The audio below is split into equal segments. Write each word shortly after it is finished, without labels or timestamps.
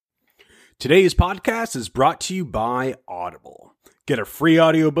Today's podcast is brought to you by Audible. Get a free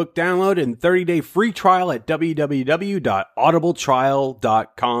audiobook download and 30-day free trial at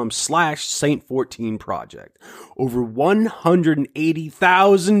www.audibletrial.com/Saint14Project. Over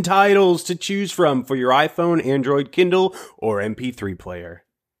 180,000 titles to choose from for your iPhone, Android, Kindle, or MP3 player.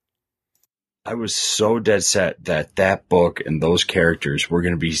 I was so dead set that book and those characters were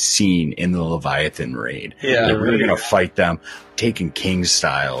going to be seen in the Leviathan raid. Yeah. Like, we were going to fight them, taking King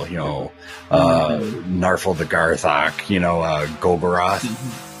style, Narfel the Garthok, Golgoroth.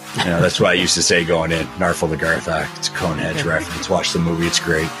 That's what I used to say going in, Narfel the Garthok. It's a Coneheads reference. Watch the movie, it's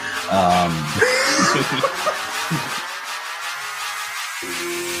great.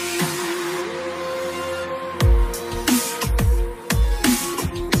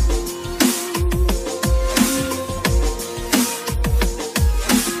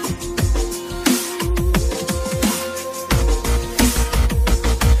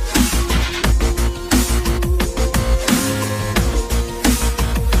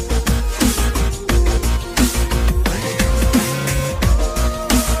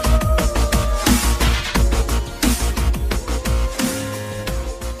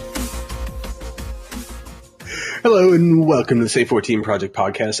 Hello and welcome to the Saint14 Project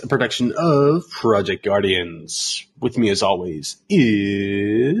Podcast, a production of Project Guardians. With me as always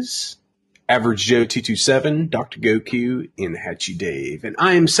is Average Joe 227, Dr. Goku, and Hachi Dave. And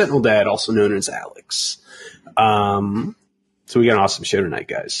I am Sentinel Dad, also known as Alex. So we got an awesome show tonight,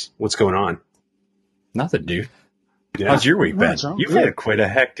 guys. What's going on? Nothing, dude. Yeah. How's your week been? You've had quite a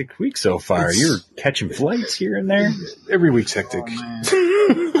hectic week so far. You're catching flights here and there. Every week's hectic.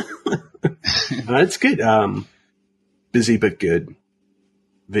 It's good. Busy but good.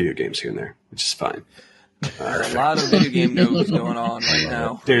 Video games here and there, which is fine. A lot of video game news going on right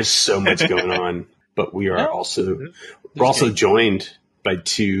now. There's so much going on, but we are also joined by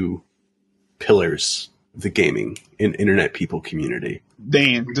two pillars of the gaming and internet people community.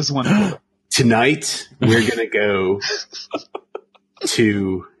 Dan, just one. Tonight we're gonna go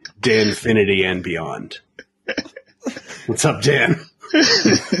to Danfinity and beyond. What's up, Dan?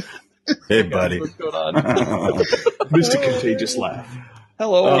 Hey, buddy. What's going on? Mr. Contagious Laugh.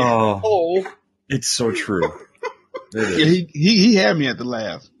 Hello. Oh, it's so true. Yeah, he had me at the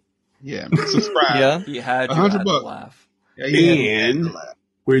laugh. Yeah, subscribe. Yeah, he had you at the laugh. Yeah, he had me at the And laugh.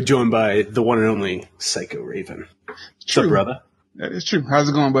 we're joined by the one and only ThePsychoRaven. What's up, brother? That is true. How's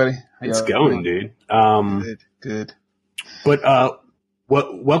it going, buddy? How It's y'all going, dude. Good. But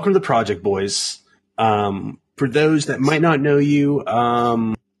welcome to the project, boys. For those that might not know you,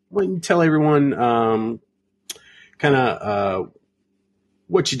 why don't you tell everyone kind of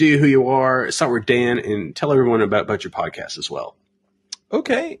what you do, who you are. Start with Dan, and tell everyone about your podcast as well.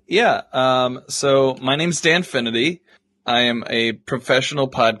 Okay, yeah. So my name's Danfinity. I am a professional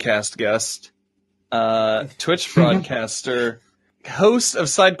podcast guest, Twitch broadcaster, host of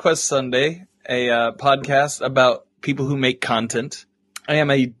SideQuest Sunday, a podcast about people who make content. I am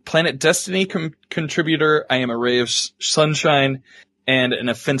a Planet Destiny contributor. I am a ray of sunshine and an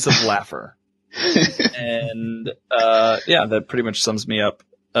offensive laugher. And that pretty much sums me up.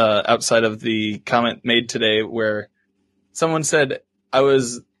 Outside of the comment made today where someone said I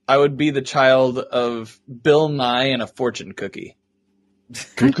would be the child of Bill Nye and a fortune cookie.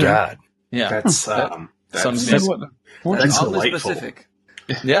 Good God. Yeah. That's sums me up. That's Oddly delightful. specific.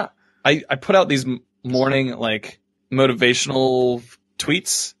 Yeah. I put out these morning motivational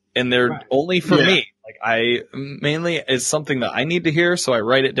tweets, and they're only for me. Mainly it's something that I need to hear, so I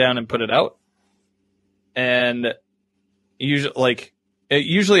write it down and put it out. And usually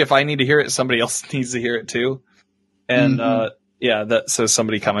if I need to hear it, somebody else needs to hear it too. And so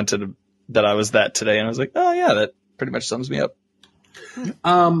somebody commented that I was that today, and I was like, oh yeah, that pretty much sums me up.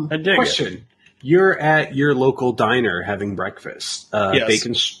 Question. You're at your local diner having breakfast.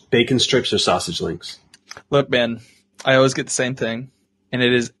 Yes. Bacon strips or sausage links? Look, man, I always get the same thing, and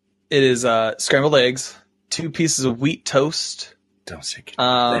it is scrambled eggs, 2 pieces of wheat toast. Don't say it.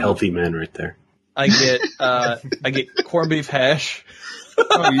 The healthy man right there. I get corned beef hash.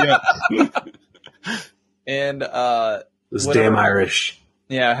 Oh yeah. And This damn Irish.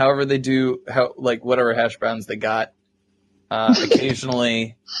 Yeah, however they do, whatever hash browns they got.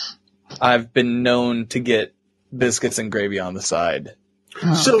 Occasionally, I've been known to get biscuits and gravy on the side.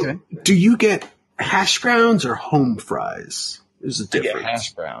 Do you get hash browns or home fries? There's a difference. I get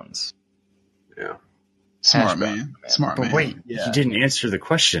hash browns. Yeah. Smart man. But wait, you didn't answer the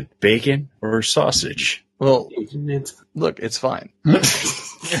question. Bacon or sausage? Well, look, it's fine. I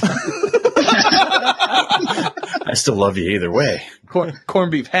still love you either way.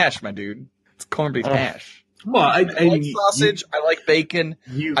 Corned beef hash, my dude. It's corned beef hash. Well, I like sausage. I like bacon.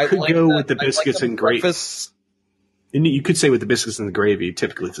 You I could like go that- with the I like biscuits them and gravy. breakfast. And you could say with the biscuits and the gravy,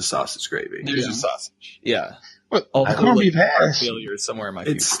 typically it's a sausage gravy. There's your sausage. Yeah. What? Although Corned beef heart hash. failure is somewhere in my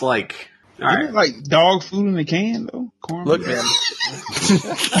future. It's like, all Isn't right. it like dog food in a can though? Corned Look, beef. man.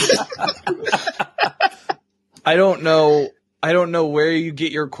 I don't know where you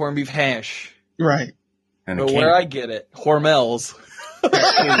get your corned beef hash, Right. And but where I get it, Hormel's.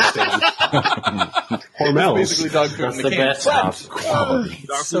 Hormel's. Basically dog food That's in the a can. best house quality.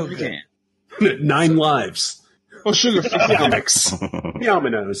 Dog So food in a good. can. 9 lives. Oh, sugar free. Yumix.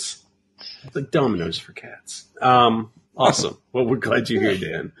 Dominoes. It's like Dominoes for cats. Awesome. Well, we're glad you're here,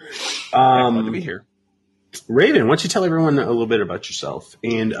 Dan. Glad to be here. Raven, why don't you tell everyone a little bit about yourself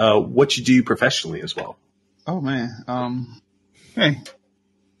and what you do professionally as well? Oh man. Hey,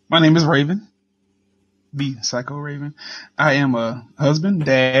 my name is Raven, ThePsychoRaven. I am a husband,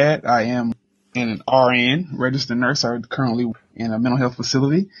 dad. I am an RN, registered nurse. I currently work in a mental health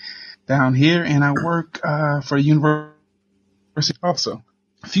facility down here, and I work for the university also.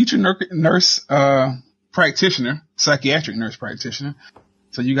 Future nurse practitioner, psychiatric nurse practitioner.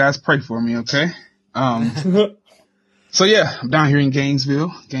 So you guys pray for me, okay? So yeah, I'm down here in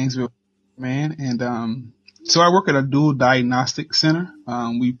Gainesville, man, and so I work at a dual diagnostic center.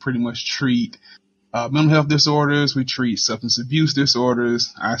 We pretty much treat mental health disorders. We treat substance abuse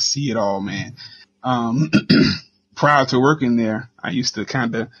disorders. I see it all, man. Prior to working there, I used to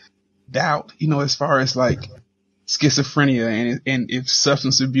kind of doubt, as far as like schizophrenia and if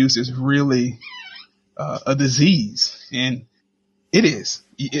substance abuse is really a disease, and it is.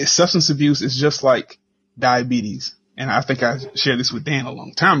 Substance abuse is just like diabetes, and I think I shared this with Dan a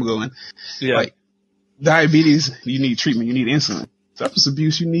long time ago. And like diabetes, you need treatment, you need insulin. Substance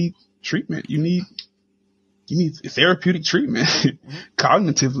abuse, you need treatment, you need therapeutic treatment,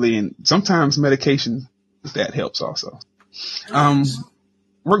 cognitively, and sometimes medication that helps also.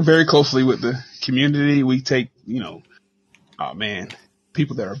 Work very closely with the community. We take,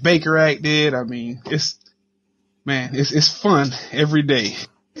 people that are Baker acted. I mean, it's fun every day.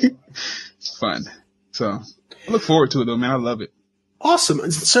 It's fun. So I look forward to it though, man. I love it. Awesome.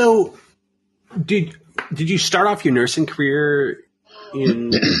 So did you start off your nursing career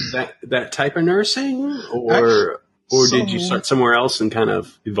in that type of nursing, or did you start somewhere else and kind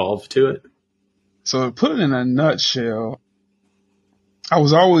of evolve to it? So to put it in a nutshell, I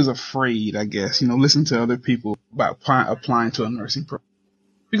was always afraid, I guess, listen to other people about applying to a nursing program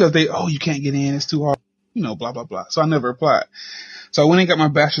because you can't get in, it's too hard, blah, blah, blah. So I never applied. So I went and got my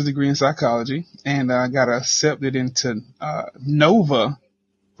bachelor's degree in psychology, and I got accepted into Nova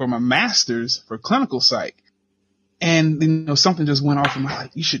for my master's for clinical psych. And, something just went off in my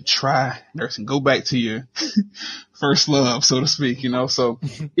life. You should try nursing, go back to your first love, so to speak, So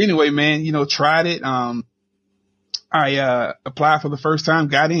anyway, man, tried it. I applied for the first time,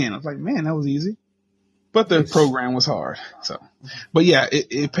 got in. I was like, man, that was easy. But the program was hard. So, but yeah,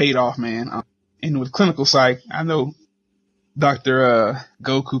 it paid off, man. And with clinical psych, I know Dr.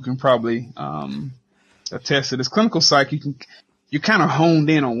 Goku can probably attest to this. Clinical psych, you're kind of honed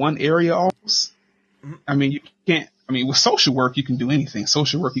in on one area almost. I mean, with social work, you can do anything.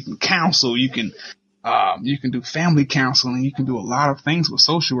 Social work, you can counsel, you can do family counseling, you can do a lot of things with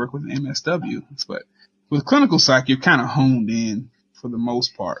social work with MSW. But with clinical psych, you're kind of honed in for the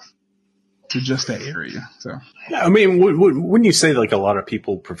most part to just that area. So, yeah, I mean, wouldn't you say like a lot of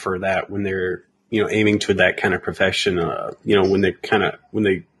people prefer that when they're, aiming to that kind of profession, when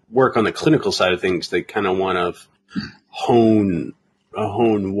they work on the clinical side of things, they kind of want to hone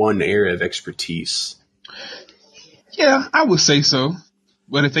one area of expertise. Yeah, I would say so.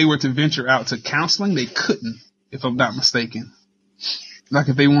 But if they were to venture out to counseling, they couldn't, if I'm not mistaken. Like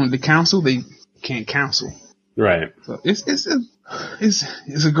if they wanted to counsel, they can't counsel. Right. So it's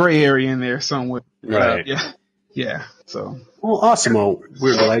a gray area in there somewhere. Right. Yeah. So. Well, awesome. Well,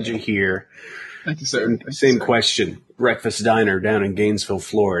 we're glad you're here. Thank you, sir. Same question. Breakfast Diner down in Gainesville,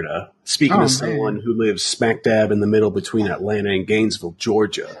 Florida. Speaking of someone who lives smack dab in the middle between Atlanta and Gainesville,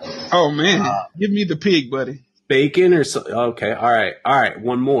 Georgia. Oh man, give me the pig, buddy. Bacon or so? Okay. All right.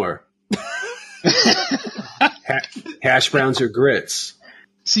 One more. Hash browns or grits?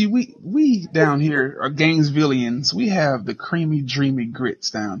 See, we down here are Gainesvillians. We have the creamy, dreamy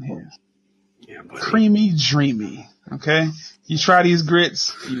grits down here. Yeah, buddy. Creamy, dreamy. Okay, you try these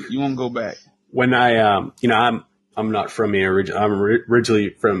grits, you won't go back. When I'm not from here. I'm originally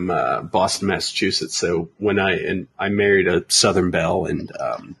from Boston, Massachusetts. So when I married a Southern belle, and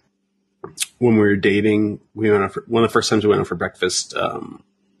when we were dating, we went out one of the first times we went out for breakfast.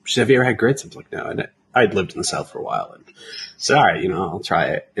 She said, "Have you ever had grits?" I was like, "No." I'd lived in the South for a while, and said, all right, I'll try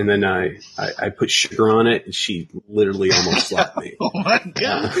it. And then I put sugar on it, and she literally almost slapped me. Oh my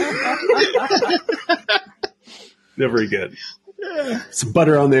god! Never again. Some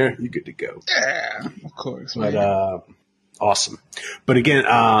butter on there, you're good to go. Yeah, of course. But awesome. But again,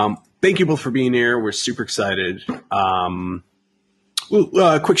 thank you both for being here. We're super excited.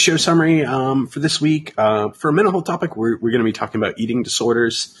 Quick show summary for this week. For a mental health topic, we're going to be talking about eating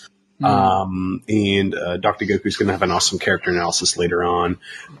disorders. And Dr. Goku's going to have an awesome character analysis later on.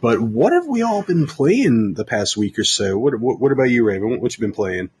 But what have we all been playing the past week or so? What about you, Raven? What you been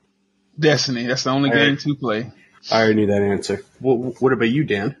playing? Destiny. That's the only game to play. I already knew that answer. What about you,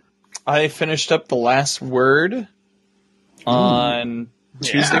 Dan? I finished up The Last Word on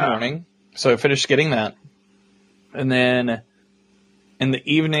Tuesday morning, so I finished getting that, and then in the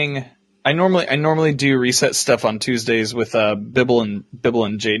evening, I normally do reset stuff on Tuesdays with Bibble and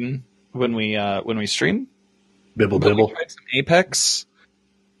Jaden when we stream. Bibble. We tried some Apex.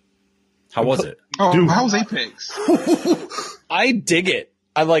 How was it? Oh, Dude. how's Apex? I dig it.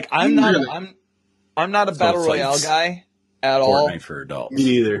 I'm not a battle royale guy at all. Fortnite for adults. Me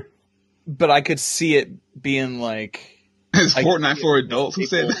neither. But I could see it being like It's Fortnite for adults. Who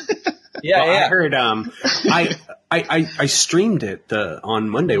said that? yeah. I heard. I streamed it on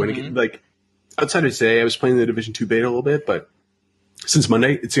Monday when it outside of today. I was playing the Division 2 beta a little bit, but since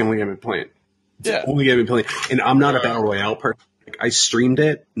Monday, it's the only game I've been playing. The only game I've been playing, and I'm not a battle royale person. I streamed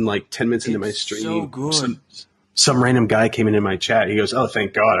it, and 10 minutes into my stream, so good. Some random guy came in my chat. He goes, "Oh,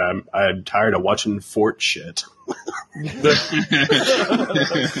 thank God, I'm tired of watching Fort shit."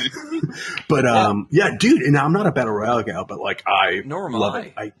 But yeah, dude, and I'm not a battle royale guy, but I love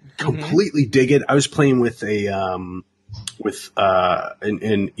it. I completely dig it. I was playing with an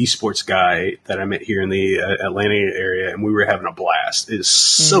esports guy that I met here in the Atlanta area, and we were having a blast. It is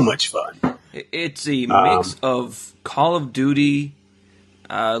so much fun. It's a mix of Call of Duty,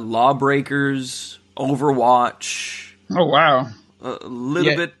 Lawbreakers, Overwatch. Oh wow! A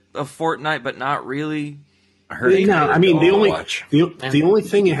little bit of Fortnite, but not really. I heard. No, I mean the only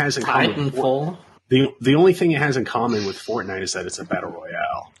thing it has in common. Titanfall. The only thing it has in common with Fortnite is that it's a battle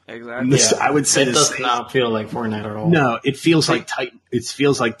royale. Exactly. I would say It does not feel like Fortnite at all. No, it feels like It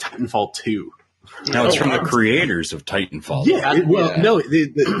feels like Titanfall 2. No, it's from the creators of Titanfall.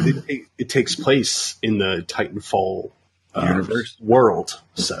 It takes place in the Titanfall Universe world.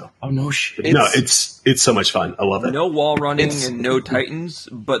 So, no shit. it's so much fun. I love it. No wall running and no Titans,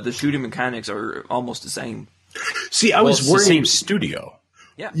 but the shooting mechanics are almost the same. See, I was It's the worried. same studio.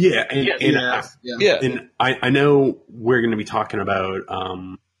 Yeah, and I know we're going to be talking about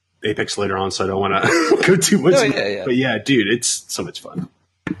Apex later on, so I don't want to go too much. But yeah, dude, it's so much fun.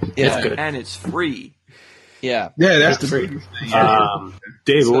 Yeah, It's good. And it's free. Yeah, That's the biggest thing.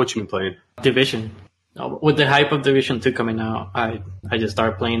 Dave, what you been playing? Division. With the hype of Division 2 coming out, I just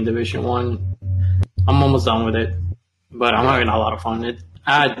started playing Division 1. I'm almost done with it, but I'm having a lot of fun.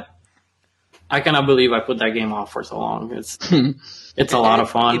 I cannot believe I put that game off for so long. It's a lot of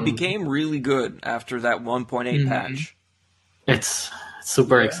fun. It became really good after that 1.8 patch. It's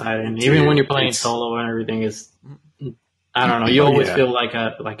super exciting. Even when you're playing solo and everything is, I don't know. You always feel like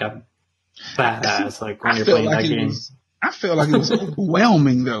a badass when you're playing that game. I felt like it was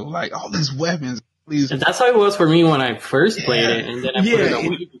overwhelming though. Like all these weapons. And that's how it was for me when I first played it, and then I put it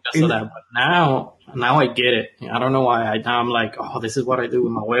away because of that. But now I get it. I don't know why. Now I'm like, oh, this is what I do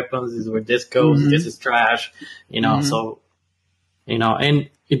with my weapons. This is where this goes. This is trash. So, and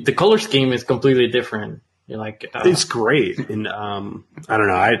the color scheme is completely different. You're like, it's great, and I don't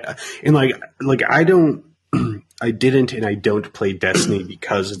know. I didn't and I don't play Destiny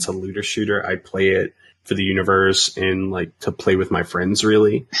because it's a looter shooter. I play it for the universe and to play with my friends,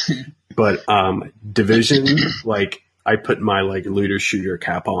 really. But Division, I put my looter shooter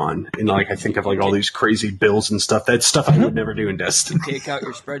cap on, and I think of all these crazy builds and stuff. That's stuff I would never do in Destiny. Take out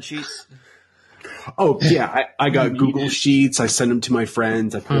your spreadsheets. Oh yeah, I got Google Sheets. I send them to my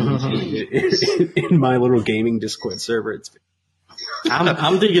friends. I put them in my little gaming Discord server.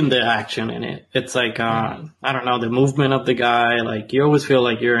 I'm digging the action in it. It's I don't know, the movement of the guy. You always feel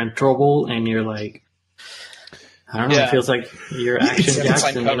like you're in trouble, and you're I don't know. Yeah. It feels like you're action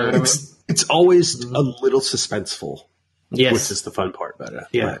Jackson. You know what I mean? It's always a little suspenseful. Yes, which is the fun part about it.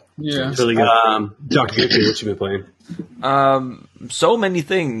 Yeah, Yeah. it's really good. Dr. Goku, what you been playing? So many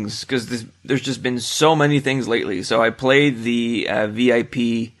things, because there's just been so many things lately. So I played the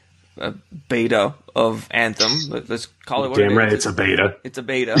VIP beta of Anthem. Let's call it what Damn it right, is. it's a beta. It's a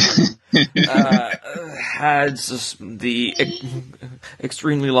beta. Had the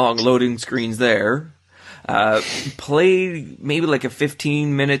extremely long loading screens there. Played maybe like a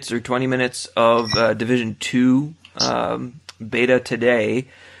 15 minutes or 20 minutes of Division 2 beta today.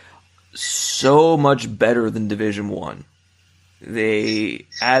 So much better than Division 1. They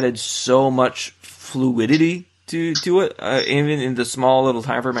added so much fluidity to it, even in the small little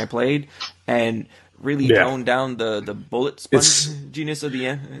time frame I played, and really toned down the bullet sponginess of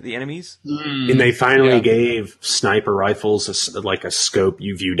the enemies. And they finally gave sniper rifles like a scope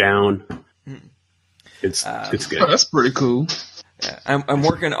you view down. It's good. Oh, that's pretty cool. I'm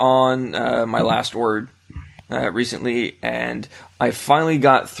working on my last word recently, and I finally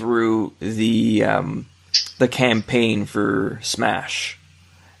got through the campaign for Smash.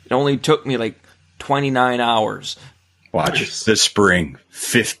 It only took me like 29 hours. Watch this spring,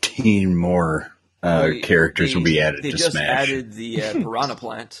 15 more characters will be added to Smash. They just added the Piranha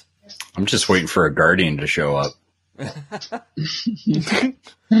Plant. I'm just waiting for a Guardian to show up.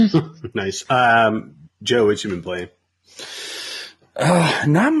 Nice. Joe, what you been playing?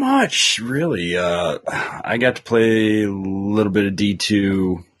 Not much, really. I got to play a little bit of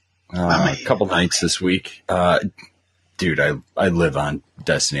D2 a couple nights this week. Dude, I live on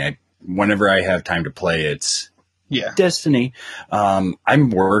Destiny. Whenever I have time to play, it's Destiny. I'm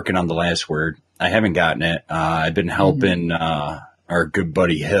working on the last word. I haven't gotten it. I've been helping our good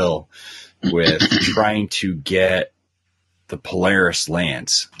buddy Hill with trying to get the Polaris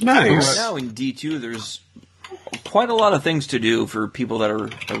Lance. Nice. Now in D2, there's quite a lot of things to do for people that are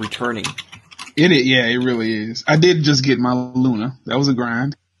returning. It really is. I did just get my Luna. That was a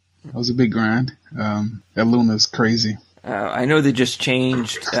grind. That was a big grind. That Luna's crazy. I know they just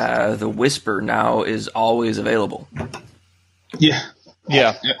changed the Whisper now is always available. Yeah.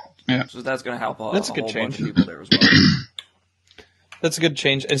 So that's going to help that's a whole good change. bunch of people there as well. That's a good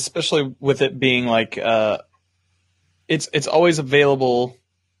change, especially with it being like it's always available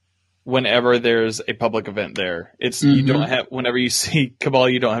whenever there's a public event there. It's you don't have whenever you see Cabal,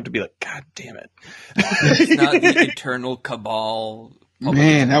 you don't have to be like, God damn it. It's not the eternal Cabal.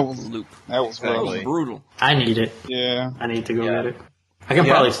 Man, that was loop. That was brutal. I need it. Yeah. I need to go get it. I can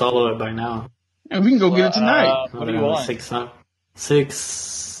probably solo it by now. Yeah, we can go get it tonight. What do you want?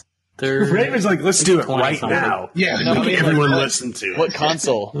 6:30. Raven's like, let's do it right something. now. Yeah. Make everyone listen to it. What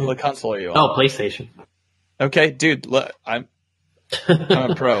console? What console are you on? Oh, PlayStation. Okay, dude, I'm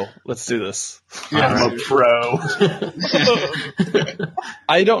a pro. Let's do this. I'm a pro.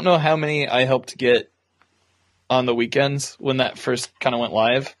 I don't know how many I helped get on the weekends when that first kind of went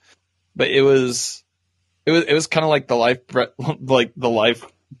live, but it was kind of like the life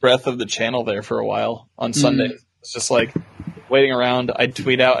breath of the channel there for a while on Sunday. It's just like waiting around. I'd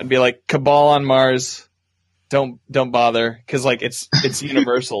tweet out and be like, Cabal on Mars, don't bother, because like it's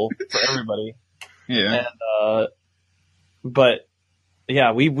universal for everybody. Yeah. And but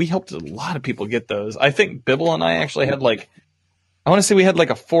yeah, we helped a lot of people get those. I think Bibble and I actually had I want to say we had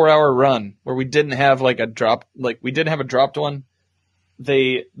like a 4-hour run where we didn't have like a drop, we didn't have a dropped one.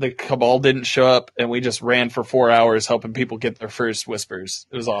 The Cabal didn't show up, and we just ran for 4 hours helping people get their first Whispers.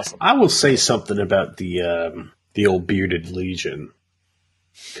 It was awesome. I will say something about the old Bearded Legion,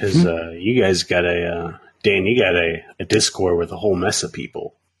 because you guys got Dan, you got a Discord with a whole mess of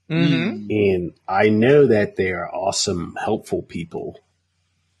people. Mm-hmm. And I know that they are awesome, helpful people.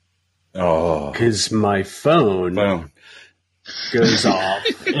 Oh. Because my phone goes off.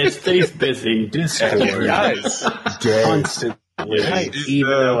 It stays busy. Discord. Nice. Constantly. Even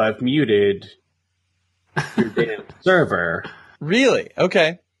though I've muted your damn server. Really?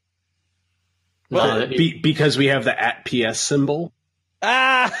 Okay. Well, Because we have the @PS symbol.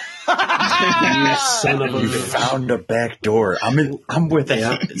 Ah! You son of a You bitch. found a back door. I'm with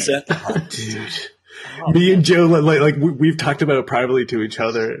it. Dude. Me and Joe, we've talked about it privately to each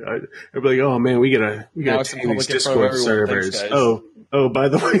other. I'd be like, "Oh man, we gotta tame these Discord servers." Thanks, oh, by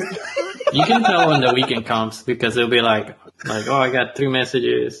the way, you can tell when the weekend comes because it'll be like, oh, I got 3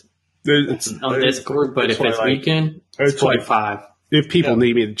 messages on Discord, but if it's weekend, it's 45. If people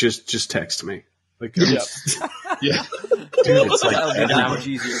need me, just text me. Like, Yeah. Dude, it's like That'll be that much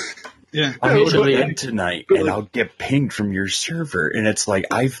easier. Yeah. I'm Usually- in tonight, and I'll get pinged from your server, and it's like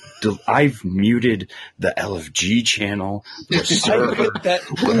I've muted the LFG channel. The I server. quit that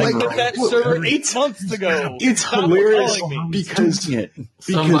server 8 months ago. it's Stop hilarious calling me.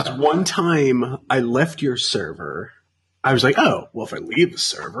 because one time I left your server. I was like, oh, well, if I leave the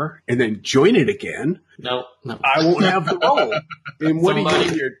server and then join it again, No. I won't have the role. And what do you do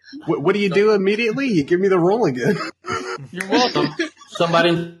here? What do you do immediately? You give me the role again. You're welcome. Somebody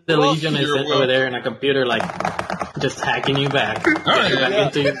in the Legion is you're sitting over there in a computer, just hacking you back.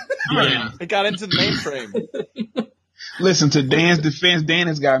 Into It got into the mainframe. Listen, to Dan's defense, Dan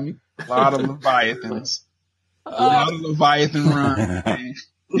has got me a lot of Leviathans. How the Leviathan run. Man.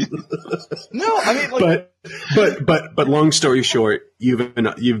 No, I mean, like, but long story short,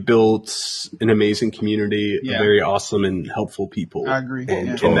 you've built an amazing community, Yeah. very awesome and helpful people. I agree.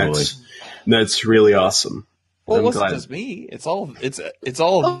 And, Yeah. and that's really awesome. well, it I'm wasn't glad. just me. It's all.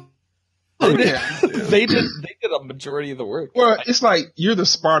 Oh, yeah. They did a majority of the work. Well, it's like you're the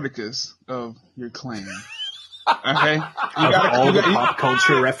Spartacus of your clan. Okay, Of all the pop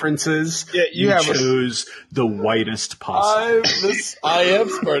culture references, Yeah, you have a- chose the whitest possible. I am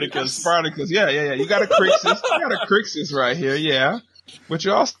Spartacus. Spartacus. Yeah. You got a Crixus. You got a Crixus right here. Yeah, but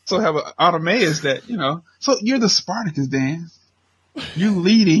you also have an Automaeus that So you're the Spartacus, Dan. You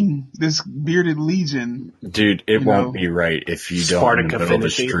leading this bearded legion. Dude, it won't be right if you don't in the middle of the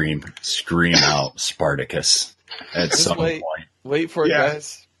Spartacafinity. stream scream out Spartacus at Just some wait. point. Wait for it, Yeah.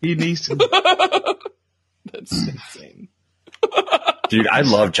 guys. He needs to. That's insane. Dude, I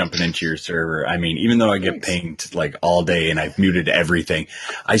love jumping into your server. I mean, even though I get pinged like all day and I've muted everything,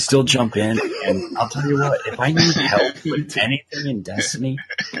 I still jump in. And I'll tell you what, if I need help with anything in Destiny,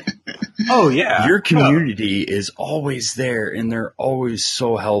 Oh yeah, your community is always there and they're always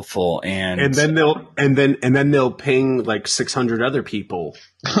so helpful. and then they'll ping like 600 other people.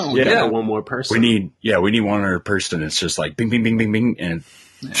 Oh, Yeah. For one more person. we need one other person. It's just like bing, bing, bing, bing, bing. And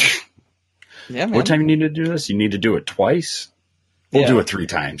Yeah, man. what time you need to do this? You need to do it twice. We'll Yeah. do it 3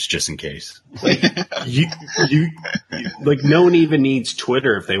 times just in case. you like no one even needs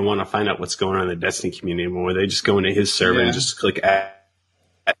Twitter if they want to find out what's going on in the Destiny community anymore. They just go into his server Yeah. and just click add.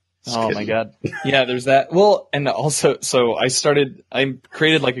 Oh my god. Yeah, there's that. Well, and also, so I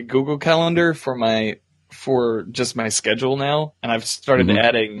created like a Google Calendar for just my schedule now, and I've started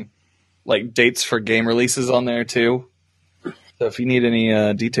adding like dates for game releases on there too. So if you need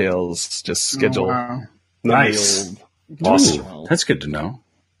any details, just schedule. Oh, wow. Nice. Awesome. Well. That's good to know.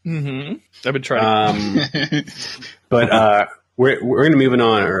 Mm-hmm. I've been trying. But we're going to move it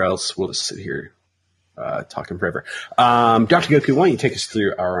on, or else we'll just sit here talking forever. Dr. Goku, why don't you take us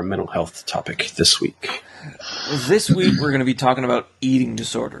through our mental health topic this week? This week we're going to be talking about eating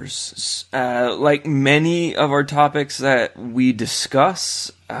disorders. Like many of our topics that we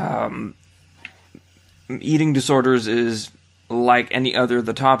discuss, eating disorders is like any other of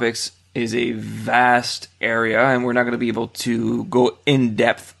the topics is a vast area, and we're not going to be able to go in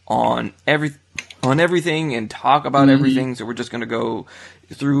depth on everything and talk about everything. So we're just going to go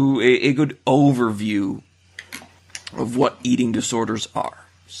through a good overview of what eating disorders are.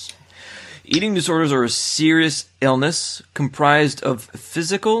 Eating disorders are a serious illness comprised of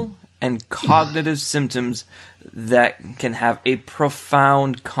physical and cognitive symptoms that can have a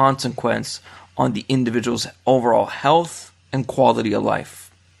profound consequence on the individual's overall health and quality of life.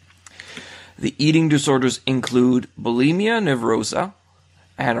 The eating disorders include bulimia nervosa,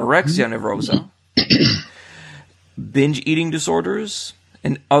 anorexia nervosa, binge eating disorders,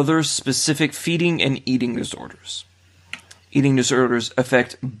 and other specific feeding and eating disorders. Eating disorders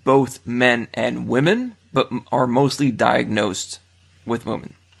affect both men and women, but are mostly diagnosed with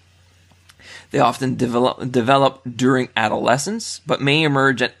women. They often develop during adolescence, but may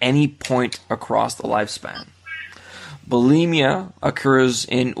emerge at any point across the lifespan. Bulimia occurs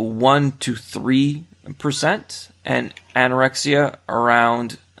in 1 to 3%, and anorexia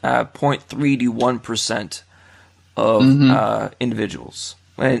around 0.3 to 1% of individuals,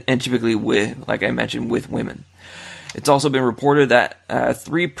 and typically with, like I mentioned, with women. It's also been reported that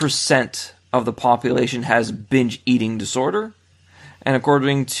 3% of the population has binge eating disorder. And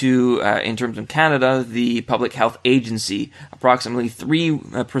according to, in terms of Canada, the Public Health Agency, approximately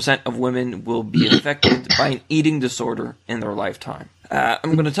 3% of women will be affected by an eating disorder in their lifetime.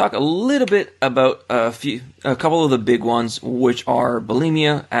 I'm going to talk a little bit about a couple of the big ones, which are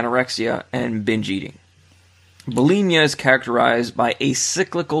bulimia, anorexia, and binge eating. Bulimia is characterized by a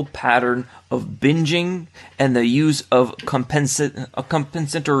cyclical pattern of binging and the use of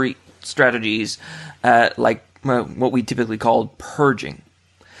compensatory strategies like what we typically call purging.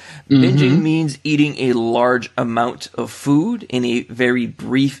 Binging means eating a large amount of food in a very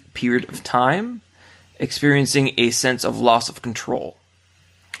brief period of time, experiencing a sense of loss of control.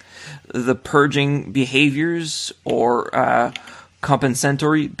 The purging behaviors or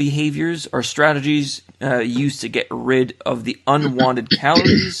compensatory behaviors are strategies used to get rid of the unwanted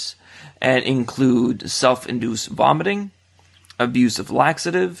calories and include self-induced vomiting, abuse of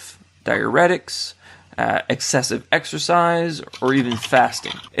laxative, diuretics, excessive exercise, or even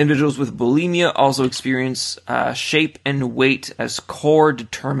fasting. Individuals with bulimia also experience shape and weight as core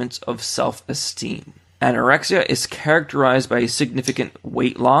determinants of self-esteem. Anorexia is characterized by a significant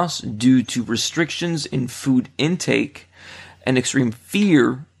weight loss due to restrictions in food intake and extreme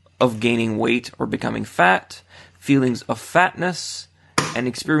fear of gaining weight or becoming fat, feelings of fatness, and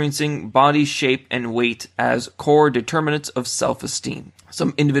experiencing body shape and weight as core determinants of self-esteem.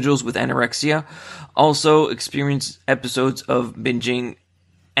 Some individuals with anorexia also experience episodes of binging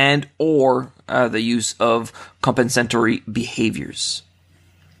and or the use of compensatory behaviors.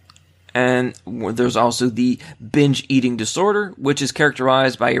 And there's also the binge eating disorder, which is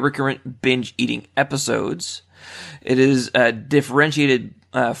characterized by recurrent binge eating episodes. It is differentiated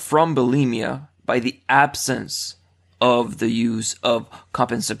from bulimia by the absence of the use of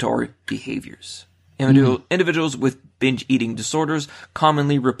compensatory behaviors. Individuals with binge eating disorders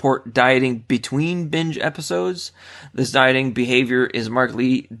commonly report dieting between binge episodes. This dieting behavior is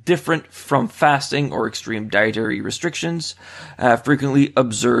markedly different from fasting or extreme dietary restrictions, frequently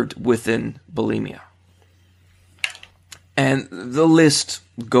observed within bulimia. And the list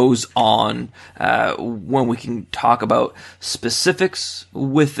goes on when we can talk about specifics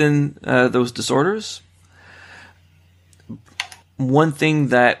within those disorders. One thing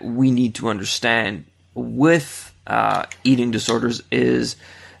that we need to understand with eating disorders is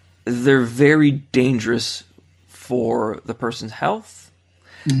they're very dangerous for the person's health.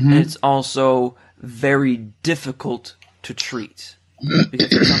 And it's also very difficult to treat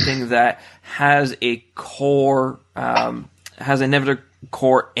because it's something that has a core, has a negative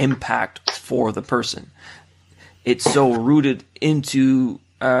core impact for the person. It's so rooted into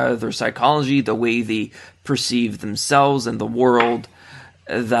their psychology, the way they perceive themselves and the world,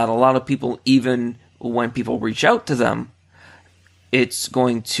 that a lot of people, even when people reach out to them, it's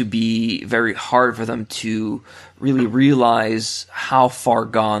going to be very hard for them to really realize how far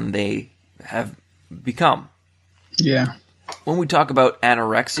gone they have become. Yeah. When we talk about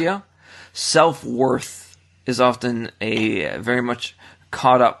anorexia, self-worth is often very much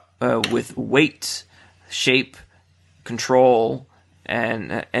caught up with weight, shape, control,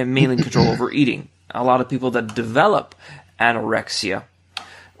 and mainly control over eating. A lot of people that develop anorexia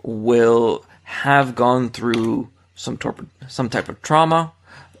will have gone through some type of trauma.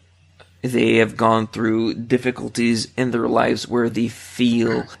 They have gone through difficulties in their lives where they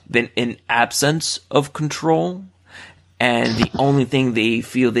feel been in absence of control, and the only thing they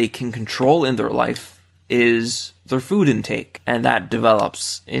feel they can control in their life is their food intake, and that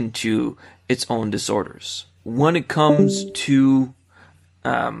develops into its own disorders. When it comes to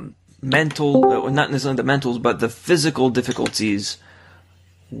mental, not necessarily the mentals, but the physical difficulties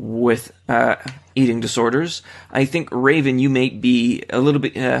with eating disorders, I think, Raven, you may be a little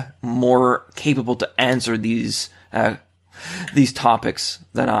bit more capable to answer these topics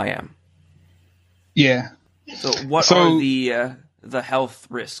than I am. Yeah. So what are the health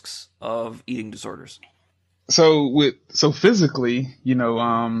risks of eating disorders? So physically,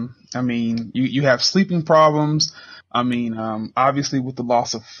 I mean, you have sleeping problems. I mean, obviously with the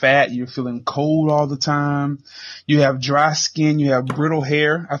loss of fat, you're feeling cold all the time. You have dry skin. You have brittle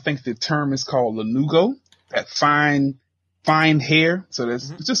hair. I think the term is called lanugo, that fine hair. So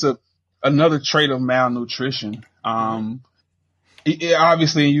that's it's just another trait of malnutrition.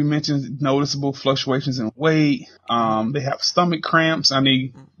 Obviously, you mentioned noticeable fluctuations in weight. They have stomach cramps. I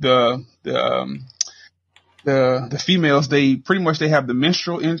mean, the females, they pretty much, they have the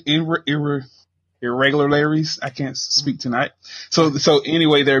menstrual irregularities. I can't speak tonight. So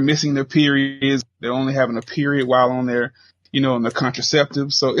anyway, they're missing their periods. They're only having a period while on their, on the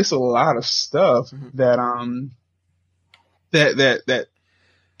contraceptive. So it's a lot of stuff that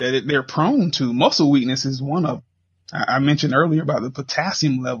they're prone to. Muscle weakness is one of them. I mentioned earlier about the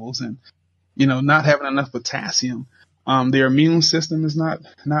potassium levels and, not having enough potassium. Their immune system is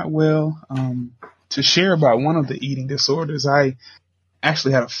not well. To share about one of the eating disorders, I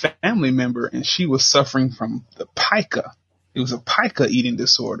actually had a family member and she was suffering from the pica. It was a pica eating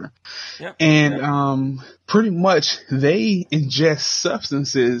disorder. Yep. And pretty much they ingest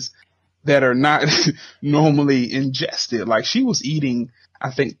substances that are not normally ingested. Like she was eating,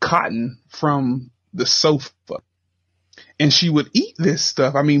 I think, cotton from the sofa. And she would eat this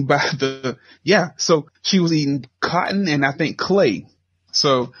stuff. I mean, so she was eating cotton and I think clay.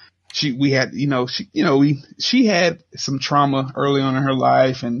 So she had some trauma early on in her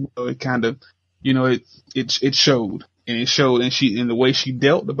life, and it kind of, it showed, and and the way she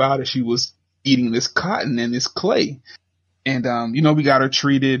dealt about it, she was eating this cotton and this clay, and we got her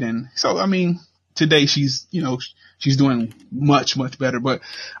treated, and so I mean, today she's doing much better, but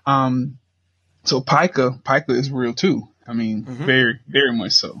so pica is real too. I mean, very very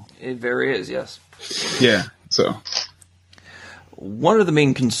much so. It very is, yes. Yeah. So. One of the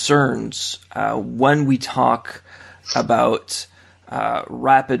main concerns when we talk about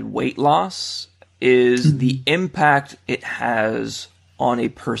rapid weight loss is the impact it has on a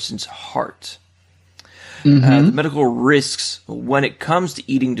person's heart. Mm-hmm. The medical risks when it comes to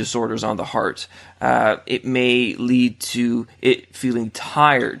eating disorders on the heart, it may lead to it feeling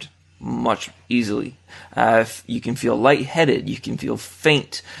tired much easily. You can feel lightheaded. You can feel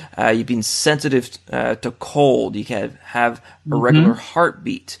faint. You've been sensitive to cold. You can have irregular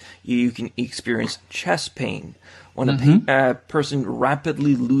heartbeat. You can experience chest pain. When a person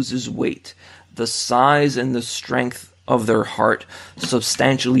rapidly loses weight, the size and the strength of their heart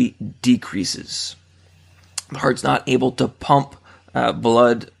substantially decreases. The heart's not able to pump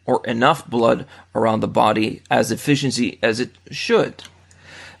blood or enough blood around the body as efficiently as it should.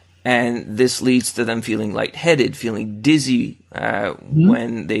 And this leads to them feeling lightheaded, feeling dizzy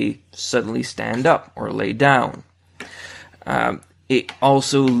when they suddenly stand up or lay down. It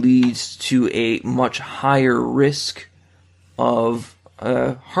also leads to a much higher risk of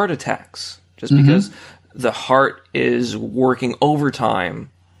heart attacks, just because the heart is working overtime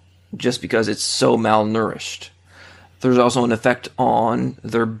just because it's so malnourished. There's also an effect on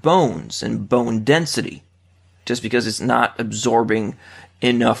their bones and bone density, just because it's not absorbing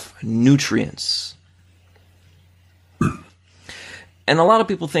enough nutrients. And a lot of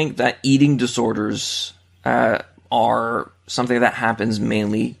people think that eating disorders are something that happens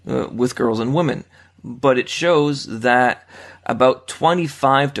mainly with girls and women. But it shows that about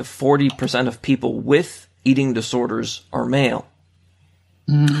 25 to 40% of people with eating disorders are male.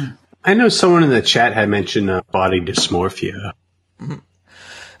 I know someone in the chat had mentioned body dysmorphia.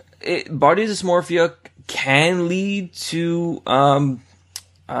 Body dysmorphia can lead to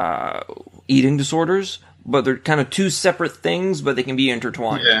eating disorders, but they're kind of two separate things, but they can be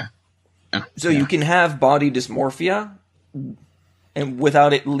intertwined. Yeah. So you can have body dysmorphia and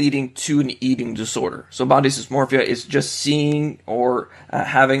without it leading to an eating disorder. So body dysmorphia is just seeing or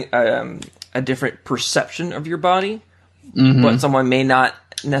having a different perception of your body, but someone may not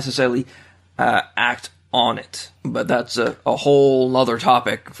necessarily act on it. But that's a whole other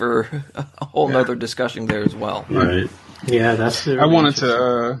topic for a whole nother discussion there as well. Right. Yeah, that's. I wanted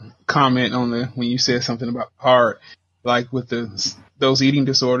to comment on when you said something about heart, like with those eating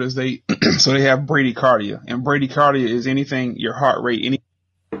disorders. They so they have bradycardia, and bradycardia is anything your heart rate any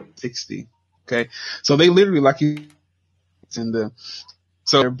 60. Okay, so they literally like you so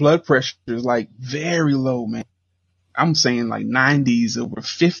their blood pressure is like very low, man. I'm saying like 90s over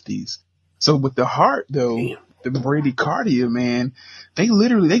 50s. So with the heart though, the bradycardia, man,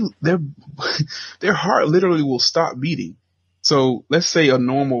 their heart literally will stop beating. So let's say a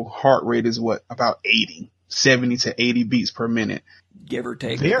normal heart rate is about 70 to 80 beats per minute. Give or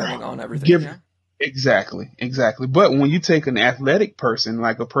take, depending on everything. Exactly. But when you take an athletic person,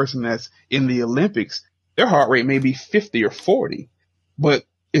 like a person that's in the Olympics, their heart rate may be 50 or 40, but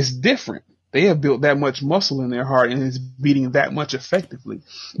it's different. They have built that much muscle in their heart and it's beating that much effectively.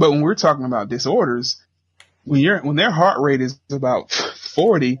 But when we're talking about disorders, when their heart rate is about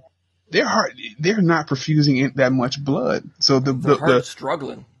 40, they're not perfusing that much blood. So the heart is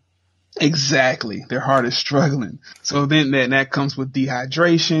struggling. Exactly. Their heart is struggling. So then that comes with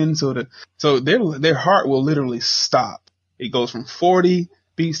dehydration. So their heart will literally stop. It goes from 40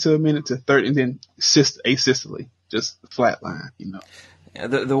 beats to a minute to 30 and then asystole, just flatline, Yeah,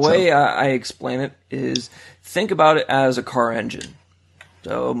 the way I explain it is, think about it as a car engine.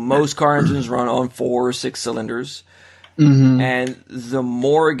 So most car engines run on 4 or 6 cylinders. And the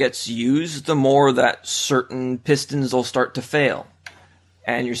more it gets used, the more that certain pistons will start to fail.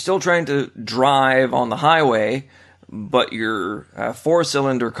 And you're still trying to drive on the highway, but your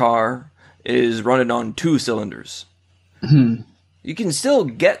 4-cylinder car is running on 2 cylinders. You can still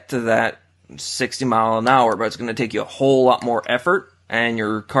get to that 60 mile an hour, but it's going to take you a whole lot more effort, and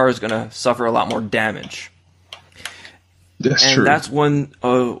your car is going to suffer a lot more damage. That's true. And that's one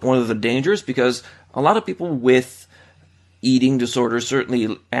of the dangers, because a lot of people with eating disorders, certainly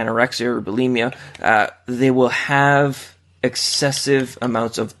anorexia or bulimia, they will have excessive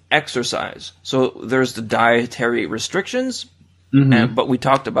amounts of exercise. So there's the dietary restrictions, but we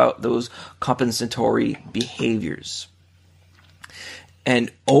talked about those compensatory behaviors.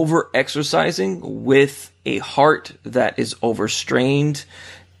 And over-exercising with a heart that is overstrained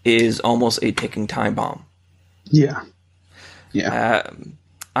is almost a ticking time bomb. Yeah.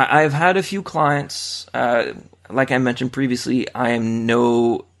 I've had a few clients, like I mentioned previously, I am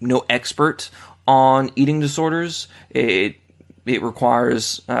no expert on eating disorders. It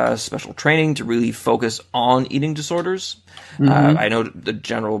requires special training to really focus on eating disorders. I know the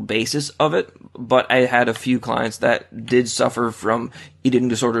general basis of it, but I had a few clients that did suffer from eating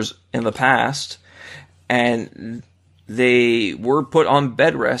disorders in the past, and they were put on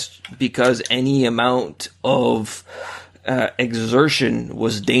bed rest because any amount of exertion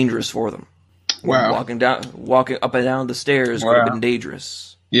was dangerous for them. Wow. Walking up and down the stairs would have been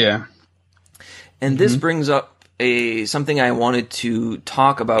dangerous. Yeah. And this brings up something I wanted to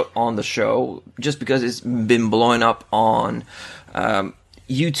talk about on the show, just because it's been blowing up on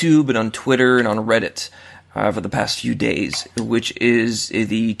YouTube and on Twitter and on Reddit for the past few days, which is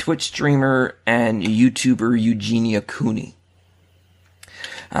the Twitch streamer and YouTuber Eugenia Cooney.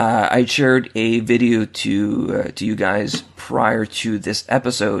 I shared a video to you guys prior to this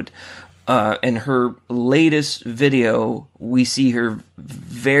episode. In her latest video, we see her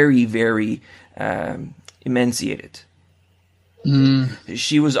very, very emaciated.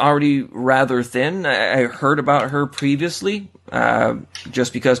 She was already rather thin. I heard about her previously,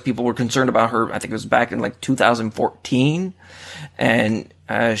 just because people were concerned about her. I think it was back in like 2014, and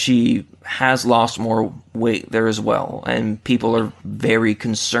she has lost more weight there as well, and people are very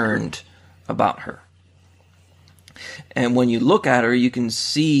concerned about her. And when you look at her, you can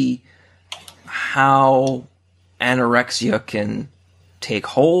see how anorexia can take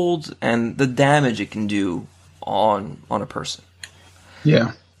hold and the damage it can do on a person.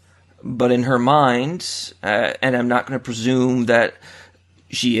 Yeah. But in her mind, and I'm not going to presume that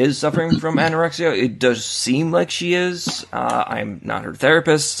she is suffering from anorexia. It does seem like she is. I'm not her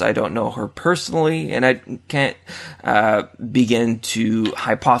therapist. I don't know her personally, and I can't begin to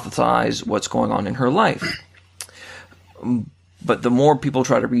hypothesize what's going on in her life. But the more people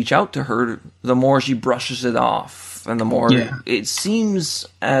try to reach out to her, the more she brushes it off, and the more it seems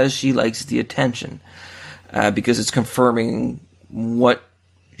as she likes the attention, because it's confirming what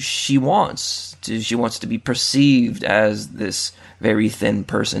she wants. She wants to be perceived as this very thin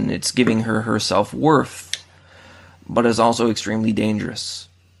person. It's giving her self-worth, but is also extremely dangerous.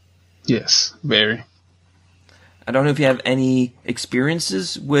 Yes, very. I don't know if you have any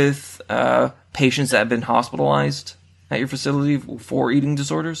experiences with patients that have been hospitalized at your facility for eating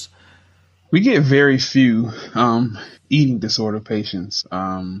disorders. We get very few eating disorder patients.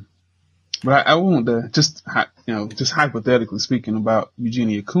 But I want to just hypothetically speaking about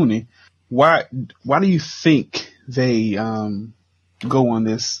Eugenia Cooney, why do you think they go on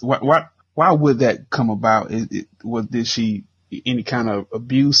this? Why would that come about? Did she any kind of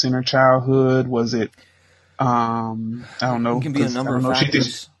abuse in her childhood? Was it I don't know. It can be a number of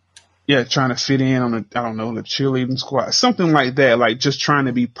factors. Trying to fit in on the cheerleading squad, something like that, like just trying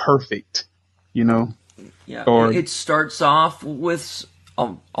to be perfect, Yeah. Or it starts off with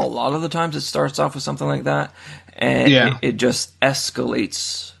a lot of the times it starts off with something like that, and it just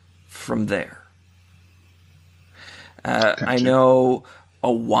escalates from there. Gotcha. I know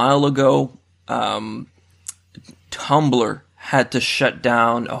a while ago, Tumblr had to shut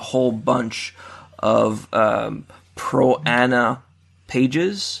down a whole bunch of pro-Ana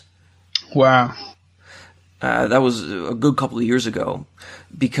pages. Wow. That was a good couple of years ago,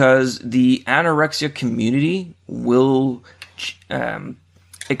 because the anorexia community will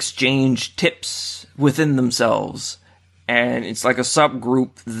exchange tips within themselves, and it's like a subgroup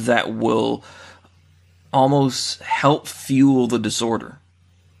that will almost help fuel the disorder.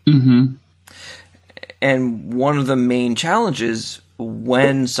 Mm-hmm. And one of the main challenges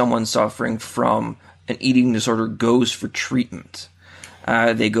when someone suffering from an eating disorder goes for treatment,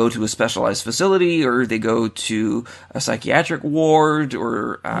 they go to a specialized facility, or they go to a psychiatric ward,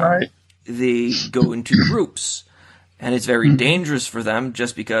 or they go into groups. And it's very dangerous for them,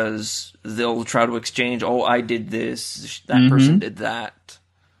 just because they'll try to exchange, I did this, that person did that.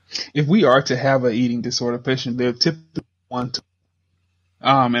 If we are to have an eating disorder patient, they're typically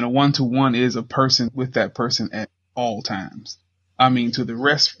one-to-one. And a one-to-one is a person with that person at all times. I mean, to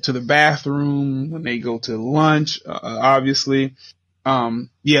the bathroom, when they go to lunch, obviously.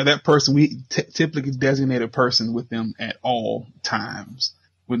 That person, we typically designate a person with them at all times.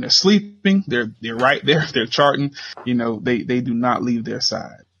 When they're sleeping, they're right there. If they're charting, they do not leave their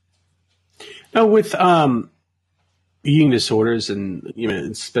side. Now, with eating disorders, and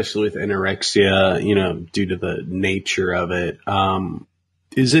especially with anorexia, due to the nature of it,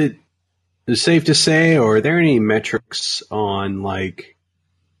 is it safe to say, or are there any metrics on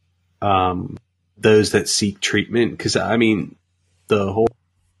those that seek treatment? Because the whole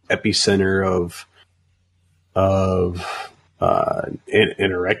epicenter of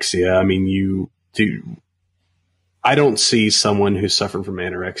anorexia. I don't see someone who's suffering from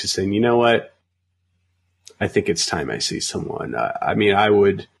anorexia saying, you know what, I think it's time I see someone. I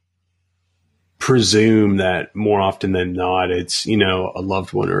would presume that more often than not, it's, a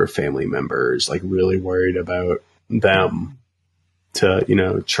loved one or a family member is really worried about them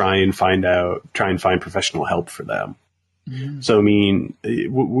to, try and find professional help for them. So, I mean,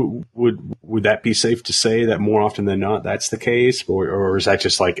 would that be safe to say that more often than not that's the case, or is that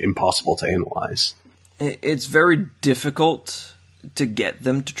just like impossible to analyze? It's very difficult to get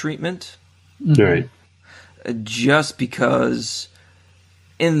them to treatment. Right. Just because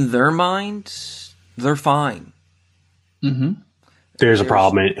in their mind, they're fine. There's a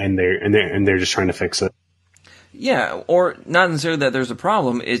problem, and they're just trying to fix it. Yeah, or not necessarily that there's a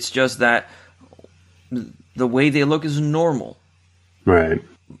problem. It's just that the way they look is normal. Right.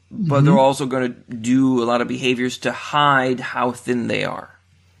 But they're also going to do a lot of behaviors to hide how thin they are.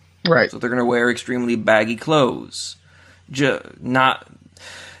 Right. So they're going to wear extremely baggy clothes. Not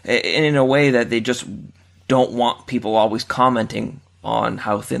in a way that they just don't want people always commenting on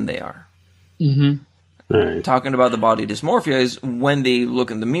how thin they are. Right. Talking about the body dysmorphia is when they look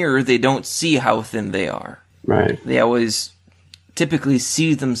in the mirror, they don't see how thin they are. Right. They always typically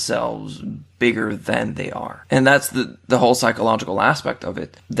see themselves bigger than they are. And that's the whole psychological aspect of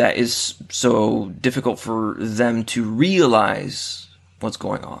it that is so difficult for them to realize what's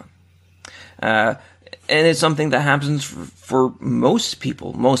going on. And it's something that happens for most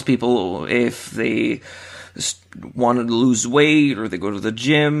people. Most people, if they wanted to lose weight or they go to the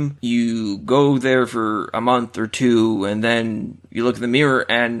gym, you go there for a month or two and then you look in the mirror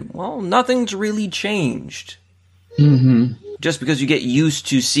and, well, nothing's really changed. Just because you get used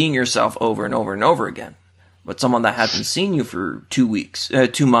to seeing yourself over and over and over again. But someone that hasn't seen you for 2 weeks,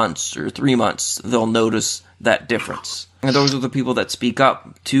 2 months or 3 months, they'll notice that difference. And those are the people that speak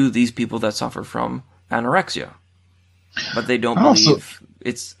up to these people that suffer from anorexia. But they don't believe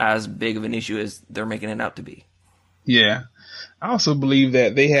it's as big of an issue as they're making it out to be. Yeah. I also believe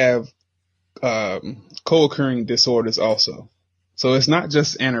that they have co-occurring disorders also. So it's not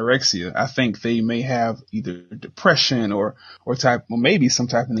just anorexia. I think they may have either depression or maybe some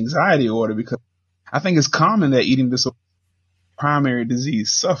type of anxiety disorder, because I think it's common that eating disorder primary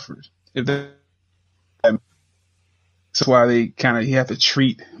disease suffered. That's why you have to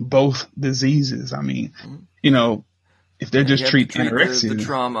treat both diseases. I mean, if they're just treating anorexia, the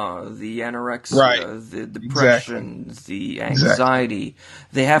trauma, the anorexia, right. The depression, the anxiety,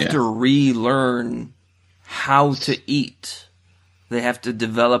 they have to relearn how to eat. They have to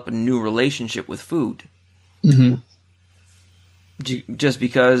develop a new relationship with food. Just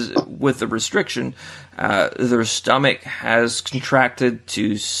because with the restriction, their stomach has contracted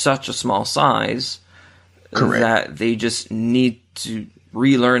to such a small size that they just need to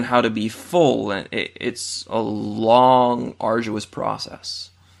relearn how to be full, and it's a long, arduous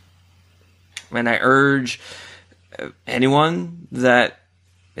process. And I urge anyone that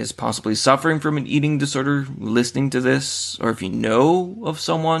is possibly suffering from an eating disorder listening to this, or if you know of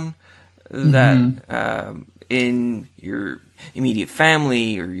someone that in your immediate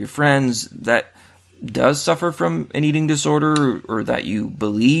family or your friends that does suffer from an eating disorder, or that you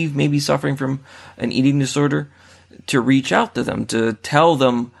believe may be suffering from an eating disorder, to reach out to them, to tell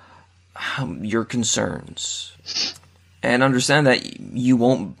them your concerns, and understand that you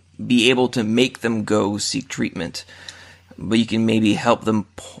won't be able to make them go seek treatment, but you can maybe help them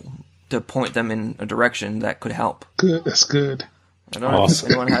to point them in a direction that could help. Good, that's good. I don't know if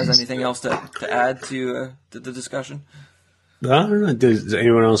anyone has anything else to add to the discussion. I don't know. Does